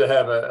 they tend to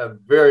have a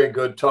very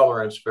good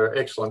tolerance for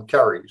excellent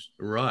curries.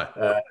 Right.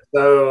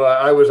 So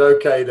I was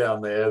okay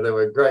down there. There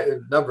were a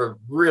number of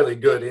really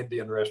good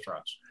Indian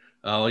restaurants.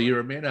 Oh, you're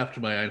a man after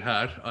my own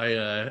heart.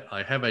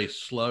 I have a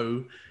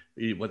slow,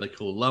 what they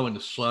call low and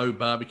slow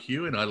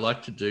barbecue, and I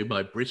like to do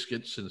my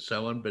briskets and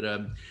so on, but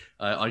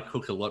I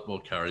cook a lot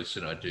more curries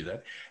than I do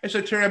that. And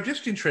so, Terry, I'm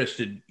just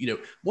interested,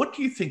 what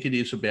do you think it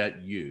is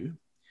about you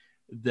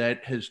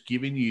that has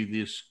given you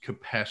this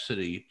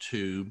capacity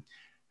to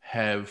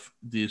have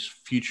this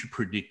future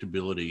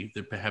predictability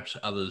that perhaps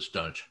others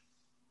don't?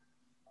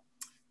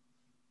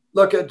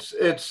 Look,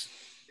 it's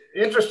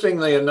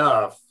interestingly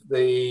enough,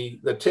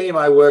 the team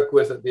I work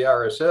with at the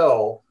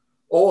RSL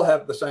all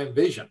have the same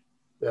vision.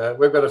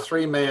 We've got a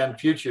 3-man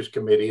futures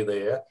committee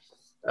there.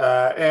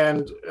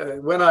 And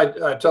when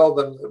I told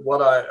them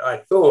what I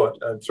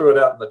thought and threw it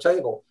out on the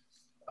table,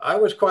 I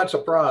was quite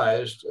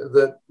surprised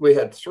that we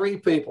had 3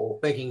 people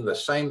thinking the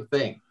same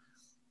thing.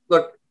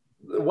 Look,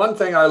 one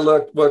thing I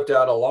worked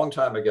out a long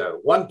time ago,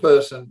 one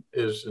person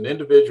is an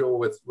individual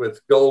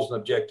with goals and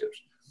objectives.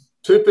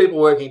 2 people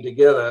working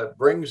together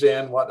brings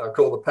in what I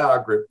call the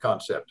power group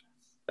concept.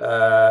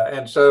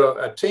 And so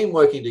a team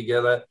working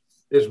together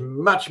is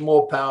much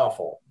more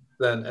powerful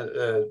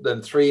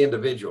than 3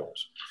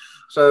 individuals.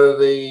 So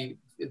the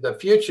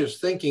futures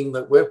thinking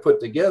that we've put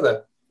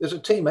together is a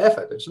team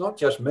effort. It's not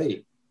just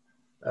me.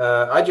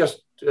 I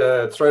just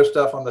throw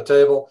stuff on the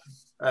table.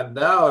 And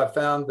now I've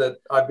found that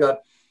I've got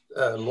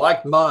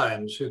like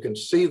minds who can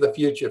see the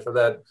future for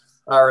that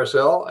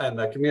RSL and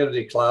the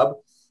community club.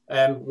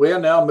 And we're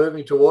now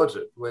moving towards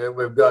it.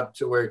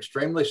 We're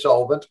extremely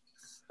solvent.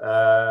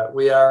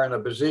 We are in a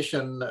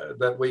position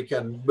that we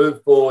can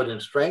move forward in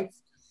strength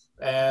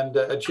and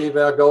achieve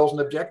our goals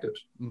and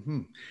objectives.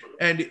 Mm-hmm.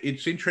 And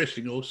it's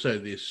interesting also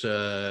this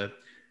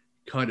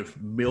kind of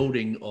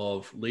melding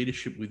of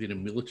leadership within a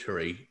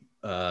military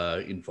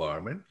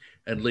environment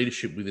and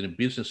leadership within a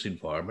business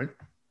environment.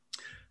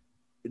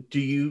 Do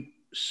you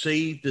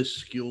see the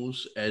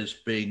skills as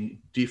being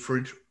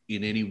different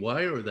in any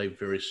way, or are they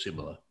very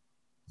similar?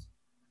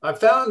 I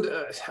found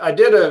I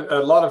did a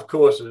lot of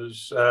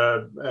courses.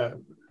 To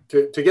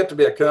get to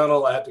be a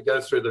colonel, I had to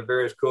go through the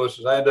various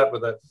courses. I ended up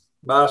with a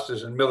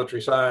master's in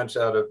military science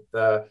out of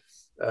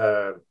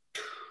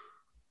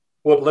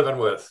Port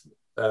Leavenworth.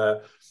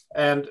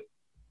 And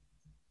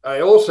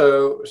I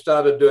also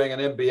started doing an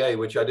MBA,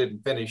 which I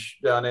didn't finish,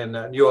 down in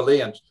New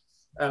Orleans.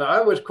 And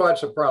I was quite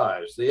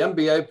surprised. The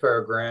MBA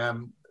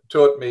program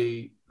taught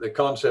me the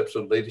concepts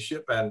of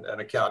leadership and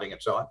accounting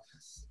and so on.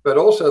 But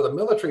also the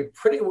military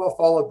pretty well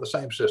followed the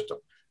same system.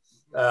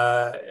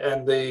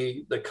 And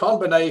the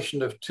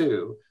combination of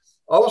 2,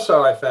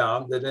 also I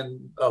found that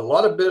in a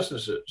lot of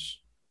businesses,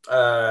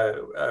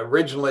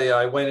 originally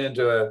I went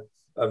into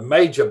a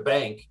major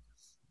bank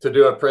to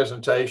do a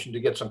presentation to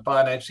get some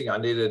financing. I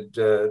needed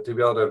to be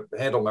able to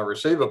handle my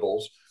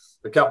receivables.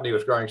 The company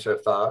was growing so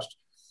fast.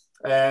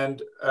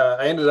 And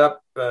I ended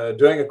up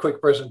doing a quick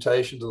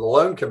presentation to the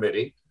loan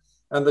committee,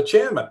 and the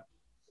chairman,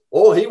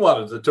 all he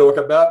wanted to talk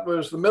about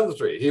was the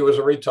military. He was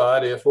a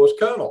retired Air Force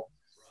colonel.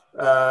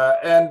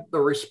 And the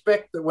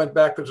respect that went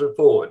backwards and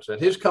forwards. And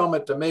his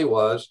comment to me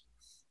was,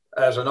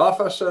 as an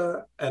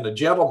officer and a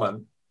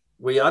gentleman,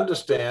 we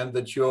understand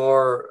that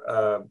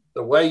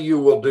the way you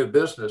will do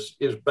business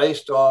is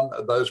based on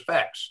those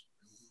facts.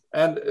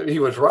 And he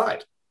was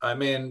right. I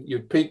mean, you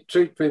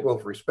treat people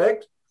with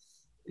respect,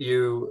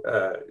 you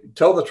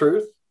tell the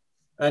truth,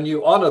 and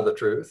you honor the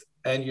truth,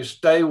 and you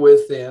stay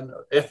within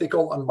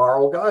ethical and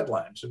moral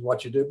guidelines in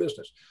what you do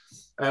business.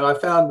 And I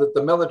found that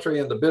the military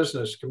and the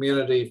business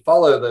community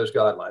follow those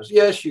guidelines.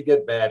 Yes, you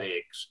get bad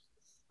eggs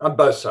on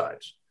both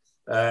sides.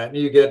 And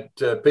you get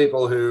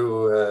people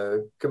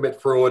who commit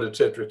fraud, et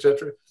cetera, et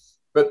cetera.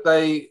 But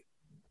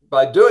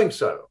by doing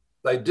so,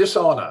 they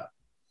dishonor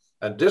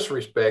and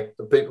disrespect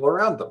the people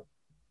around them.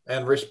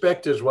 And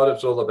respect is what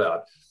it's all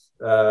about.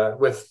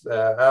 With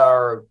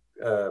our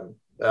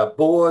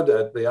board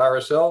at the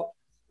RSL,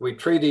 we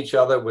treat each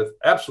other with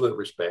absolute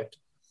respect.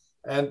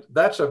 And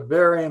that's a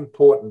very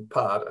important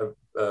part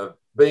of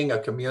being a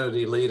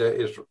community leader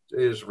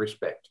is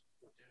respect.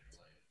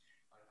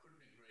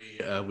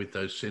 With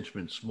those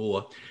sentiments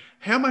more.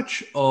 How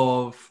much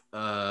of,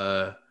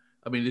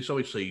 there's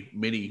obviously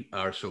many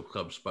RSL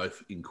clubs,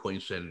 both in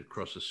Queensland and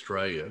across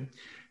Australia.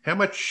 How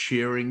much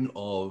sharing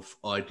of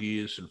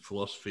ideas and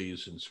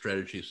philosophies and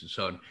strategies and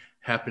so on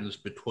happens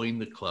between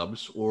the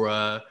clubs, or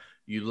are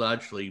you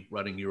largely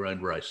running your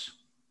own race?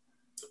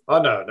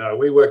 Oh, no,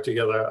 we work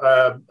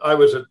together. I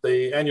was at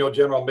the annual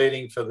general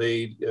meeting for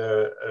the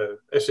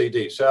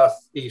SED,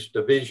 Southeast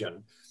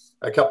Division,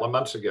 a couple of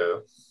months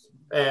ago.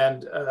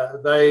 And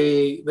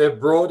they've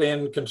brought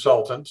in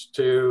consultants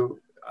to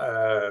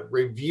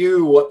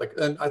review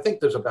and I think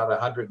there's about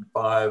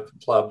 105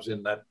 clubs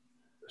in that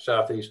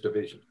Southeast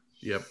Division.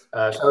 Yep.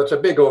 So it's a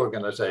big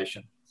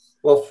organization.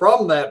 Well,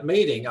 from that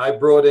meeting, I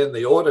brought in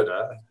the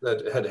auditor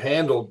that had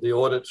handled the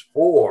audits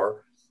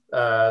for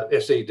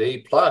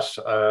SED, plus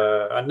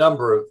a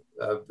number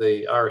of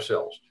the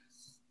RSLs.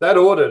 That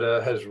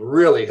auditor has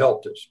really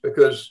helped us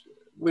because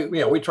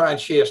we try and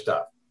share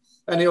stuff.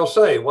 And he'll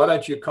say, why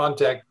don't you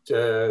contact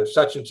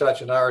such and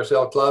such an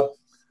RSL club?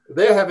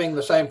 They're having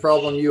the same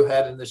problem you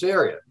had in this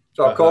area.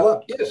 So I'll call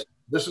up, yes,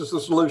 this is the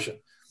solution.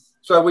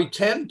 So we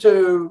tend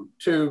to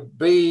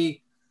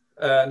be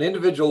an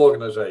individual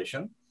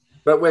organization,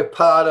 but we're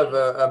part of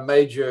a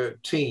major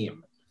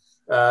team.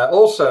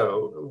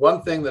 Also,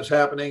 one thing that's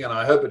happening, and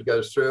I hope it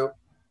goes through,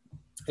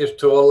 is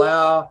to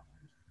allow,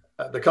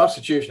 the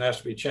Constitution has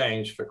to be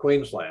changed for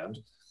Queensland,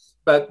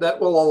 but that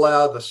will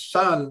allow the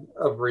son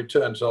of a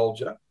returned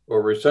soldier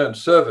or returned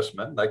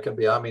serviceman, they can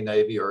be Army,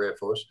 Navy, or Air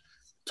Force,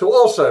 to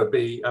also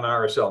be an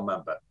RSL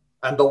member,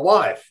 and the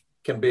wife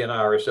can be an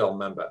RSL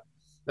member.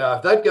 Now,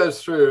 if that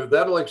goes through,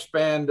 that'll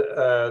expand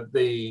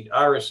the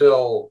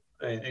RSL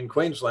in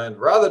Queensland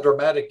rather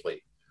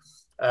dramatically.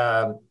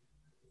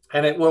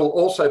 And it will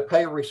also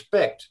pay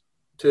respect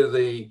to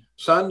the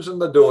sons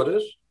and the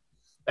daughters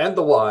and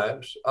the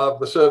wives of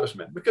the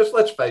servicemen. Because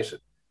let's face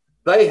it,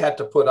 they had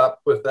to put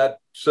up with that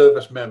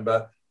service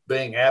member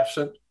being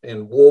absent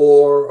in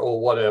war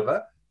or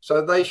whatever.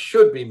 So they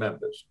should be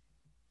members.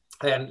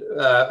 And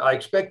I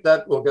expect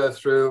that will go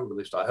through, at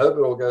least I hope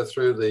it will go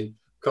through the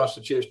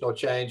constitutional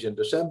change in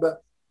December.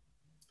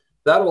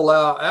 That will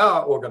allow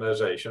our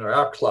organization or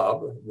our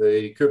club,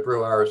 the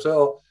Coorparoo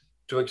RSL,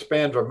 to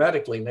expand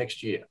dramatically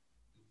next year.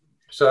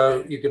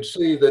 So you can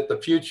see that the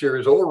future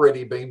has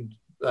already been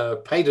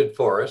painted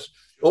for us.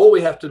 All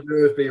we have to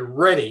do is be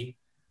ready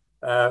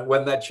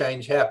when that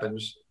change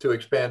happens to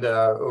expand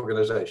our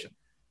organization.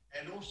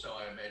 And also,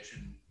 I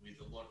imagine,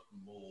 with a lot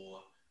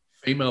more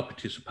female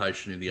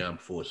participation in the armed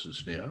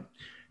forces now,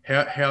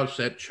 how's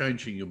that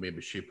changing your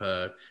membership?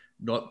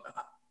 Not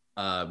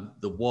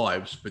the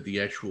wives, but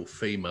the actual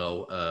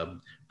female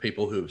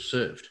people who have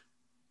served?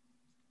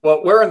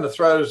 Well, we're in the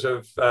throes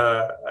of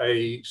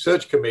a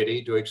search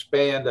committee to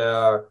expand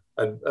our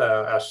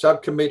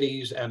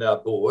subcommittees and our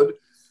board.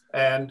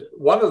 And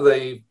one of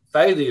the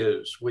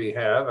failures we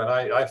have, and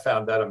I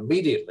found that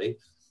immediately,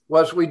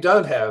 was we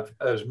don't have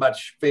as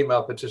much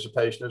female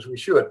participation as we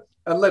should.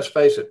 And let's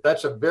face it,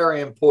 that's a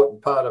very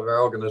important part of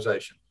our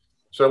organization.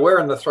 So we're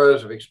in the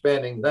throes of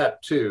expanding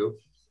that too,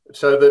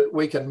 so that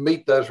we can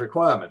meet those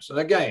requirements. And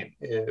again,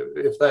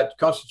 if that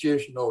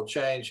constitutional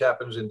change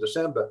happens in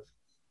December,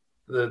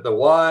 the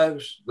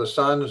wives, the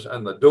sons,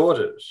 and the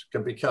daughters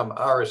can become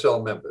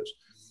RSL members.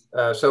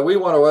 So we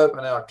want to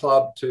open our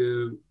club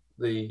to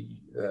the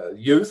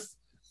youth,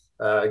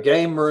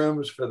 game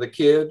rooms for the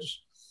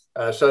kids,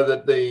 so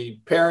that the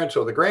parents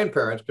or the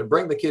grandparents can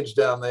bring the kids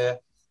down there,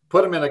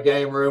 put them in a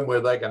game room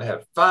where they can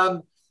have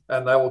fun,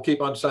 and they will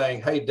keep on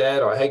saying, "Hey,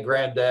 Dad," or "Hey,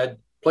 Granddad,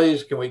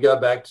 please, can we go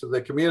back to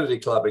the community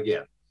club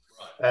again?"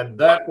 And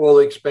that will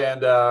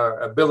expand our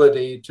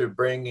ability to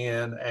bring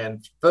in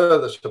and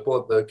further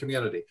support the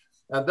community.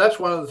 And that's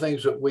one of the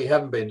things that we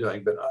haven't been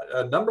doing, but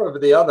a number of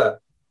the other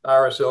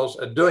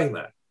RSLs are doing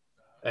that.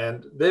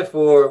 And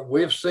therefore,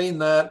 we've seen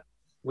that.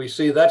 We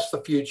see that's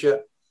the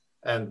future,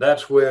 and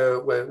that's where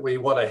we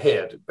want to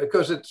head,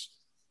 because it's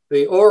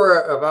the aura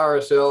of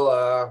RSL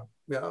are,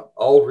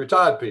 old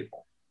retired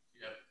people.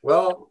 Yeah.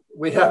 Well,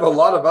 we have a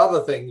lot of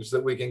other things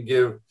that we can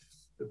give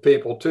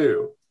people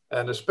too.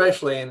 And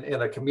especially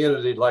in a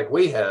community like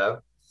we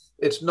have,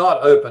 it's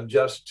not open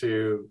just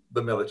to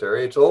the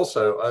military. It's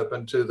also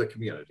open to the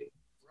community.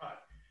 Right.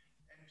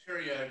 And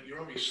Terry,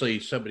 you're obviously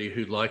somebody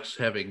who likes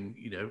having,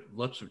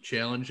 lots of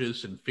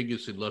challenges and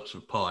fingers in lots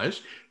of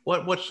pies.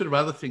 What sort of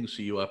other things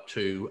are you up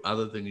to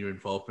other than your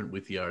involvement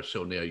with the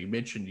RSL now? You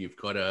mentioned you've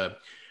got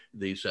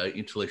these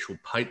intellectual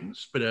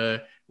patents,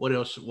 but what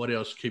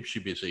else keeps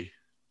you busy?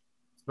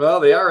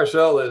 Well, the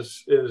RSL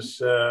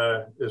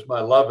is my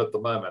love at the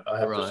moment, I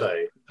have to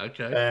say.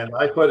 Okay. And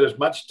I put as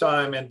much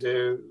time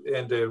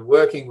into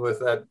working with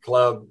that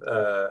club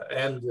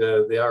and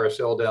the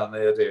RSL down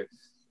there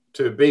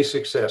to be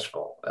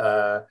successful.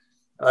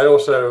 I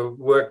also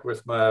work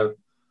with my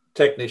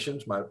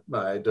technicians,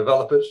 my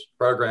developers,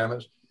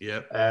 programmers.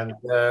 Yep. And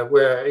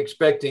we're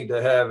expecting to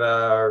have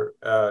our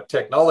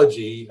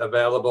technology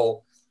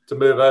available to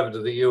move over to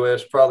the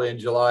US probably in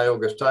July,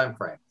 August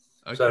timeframe.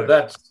 Okay. So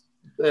that's,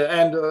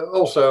 and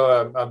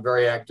also I'm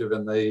very active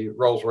in the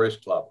Rolls-Royce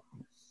Club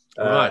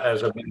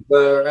as a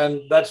member,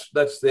 and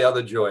that's the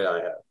other joy I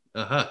have.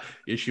 Uh-huh.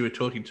 Yes, you were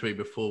talking to me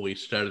before we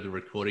started the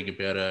recording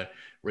about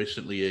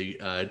recently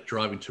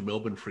driving to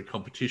Melbourne for a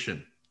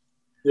competition.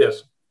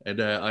 Yes. And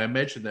I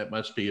imagine that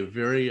must be a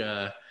very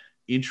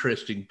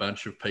interesting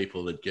bunch of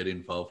people that get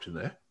involved in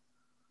that.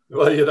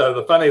 Well,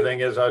 the funny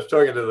thing is I was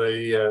talking to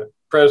the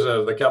president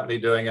of the company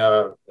doing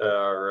our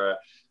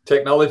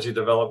technology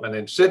development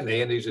in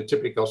Sydney, and he's a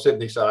typical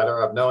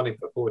Sydney-sider. I've known him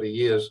for 40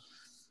 years.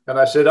 And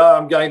I said,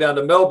 I'm going down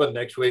to Melbourne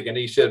next week. And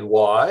he said,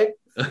 why?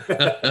 And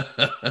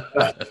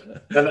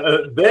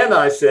then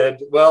I said,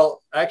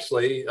 well,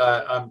 actually,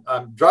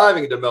 I'm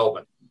driving to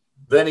Melbourne.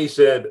 Then he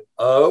said,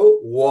 oh,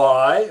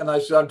 why? And I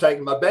said, I'm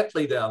taking my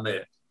Bentley down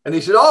there. And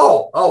he said,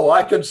 oh,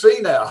 I can see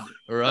now.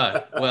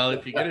 Right. Well,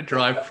 if you're going to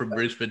drive from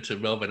Brisbane to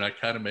Melbourne, I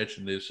can't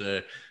imagine there's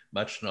a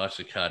much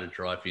nicer car to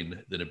drive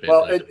in than a Bentley.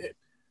 Well,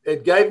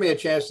 it gave me a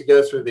chance to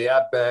go through the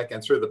Outback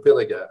and through the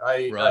Pilliga.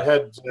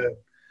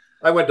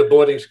 I went to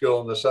boarding school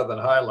in the Southern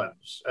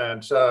Highlands,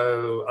 and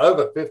so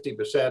over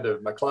 50%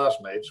 of my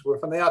classmates were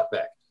from the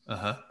Outback.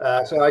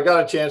 Uh-huh. So I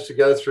got a chance to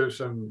go through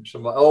some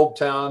old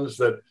towns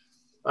that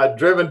I'd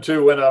driven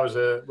to when I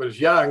was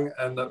young,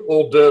 and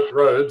all dirt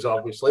roads,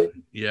 obviously.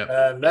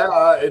 Yeah. And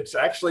now it's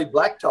actually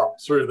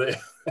blacktop through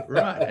there.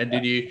 Right. And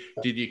did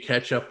you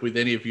catch up with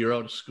any of your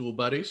old school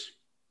buddies?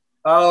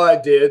 Oh, I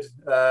did.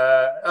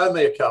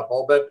 Only a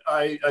couple, but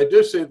I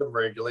do see them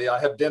regularly. I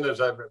have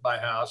dinners over at my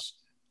house.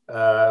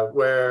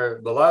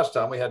 where the last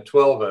time we had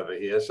 12 over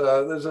here.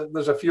 So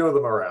there's a few of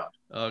them around.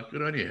 Oh,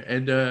 good on you.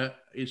 And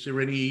is there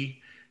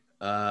any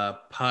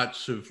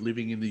parts of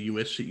living in the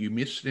US that you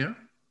miss now?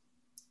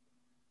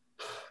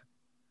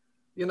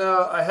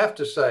 I have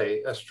to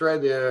say,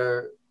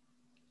 Australia,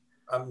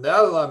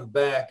 now that I'm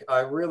back, I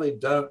really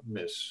don't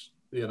miss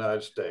the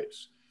United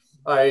States.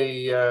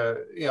 I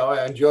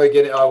enjoy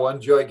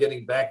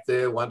getting back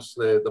there once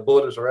the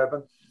borders are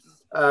open,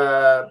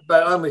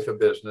 but only for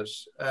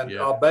business. And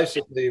I'll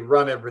basically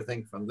run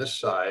everything from this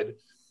side.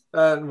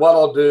 And what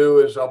I'll do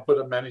is I'll put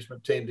a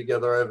management team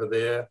together over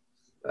there,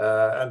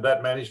 and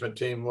that management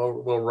team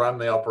will run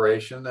the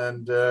operation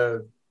and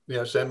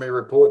send me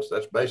reports.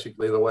 That's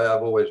basically the way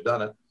I've always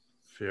done it.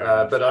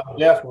 But I'm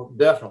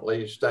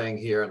definitely staying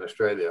here in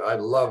Australia. I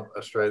love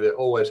Australia,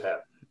 always have.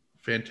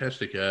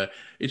 Fantastic.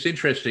 It's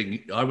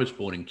interesting. I was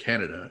born in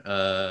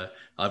Canada.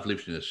 I've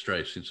lived in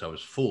Australia since I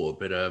was 4,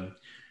 but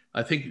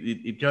I think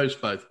it goes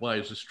both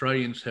ways.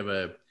 Australians have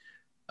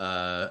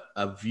a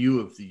view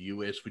of the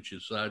US which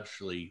is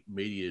largely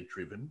media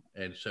driven,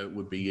 and so it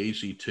would be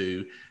easy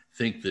to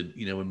think that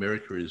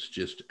America is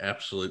just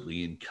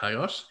absolutely in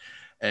chaos.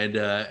 And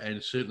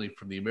certainly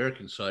from the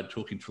American side,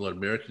 talking to a lot of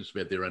Americans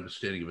about their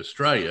understanding of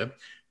Australia,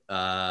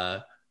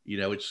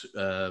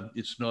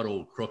 it's not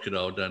all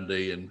Crocodile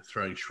Dundee and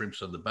throwing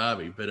shrimps on the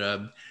barbie. But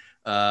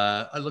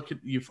I look at,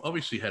 you've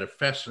obviously had a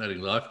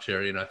fascinating life,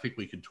 Terry, and I think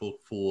we could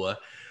talk for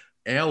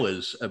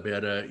hours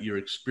about your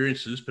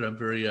experiences, but I'm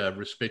very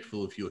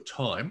respectful of your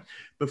time.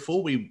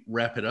 Before we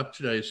wrap it up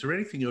today, is there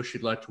anything else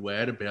you'd like to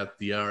add about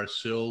the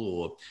RSL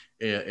or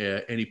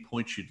any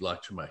points you'd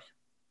like to make?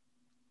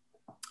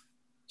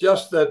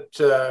 Just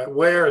that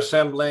we're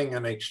assembling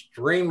an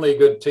extremely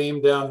good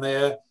team down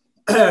there.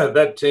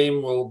 That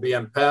team will be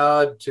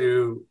empowered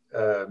to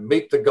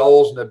meet the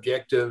goals and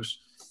objectives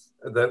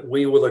that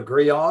we will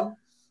agree on.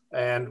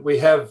 And we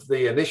have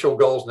the initial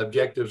goals and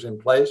objectives in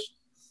place.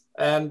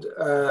 And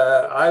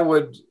I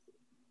would,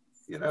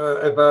 if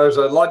I was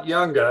a lot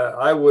younger,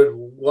 I would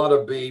want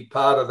to be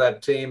part of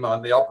that team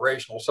on the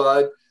operational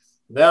side.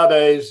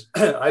 Nowadays,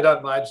 I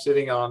don't mind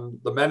sitting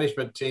on the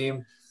management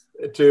team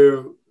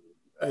to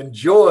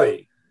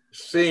enjoy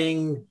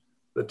seeing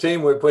the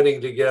team we're putting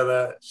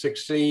together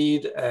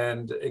succeed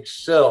and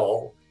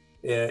excel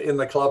in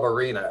the club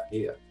arena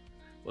here.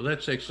 Well,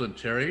 that's excellent,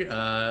 Terry.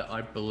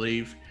 I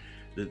believe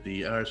that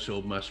the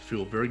RSL must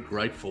feel very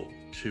grateful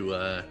to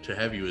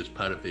have you as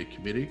part of their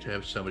committee, to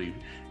have somebody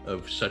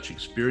of such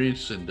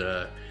experience and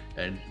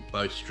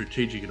both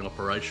strategic and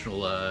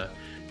operational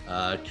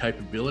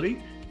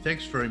capability.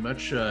 Thanks very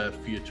much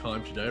for your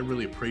time today. I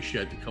really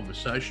appreciate the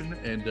conversation,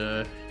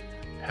 and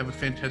have a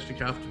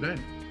fantastic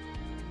afternoon.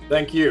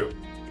 Thank you.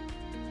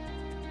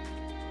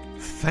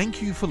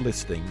 Thank you for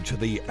listening to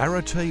the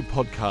Arete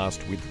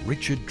podcast with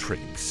Richard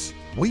Triggs.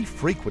 We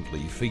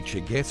frequently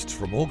feature guests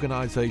from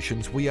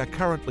organisations we are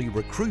currently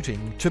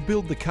recruiting to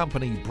build the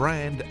company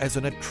brand as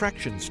an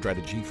attraction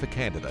strategy for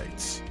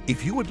candidates.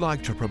 If you would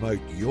like to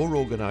promote your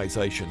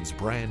organisation's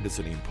brand as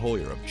an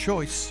employer of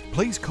choice,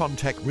 please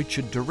contact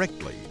Richard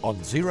directly on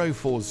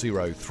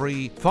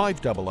 0403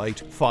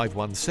 588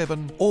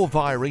 517 or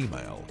via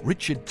email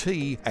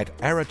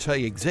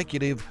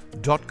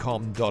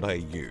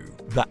richardt@areteexecutive.com.au.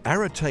 The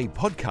Arete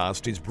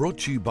podcast is brought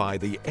to you by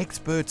the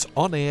Experts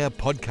On Air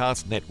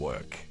Podcast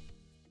Network.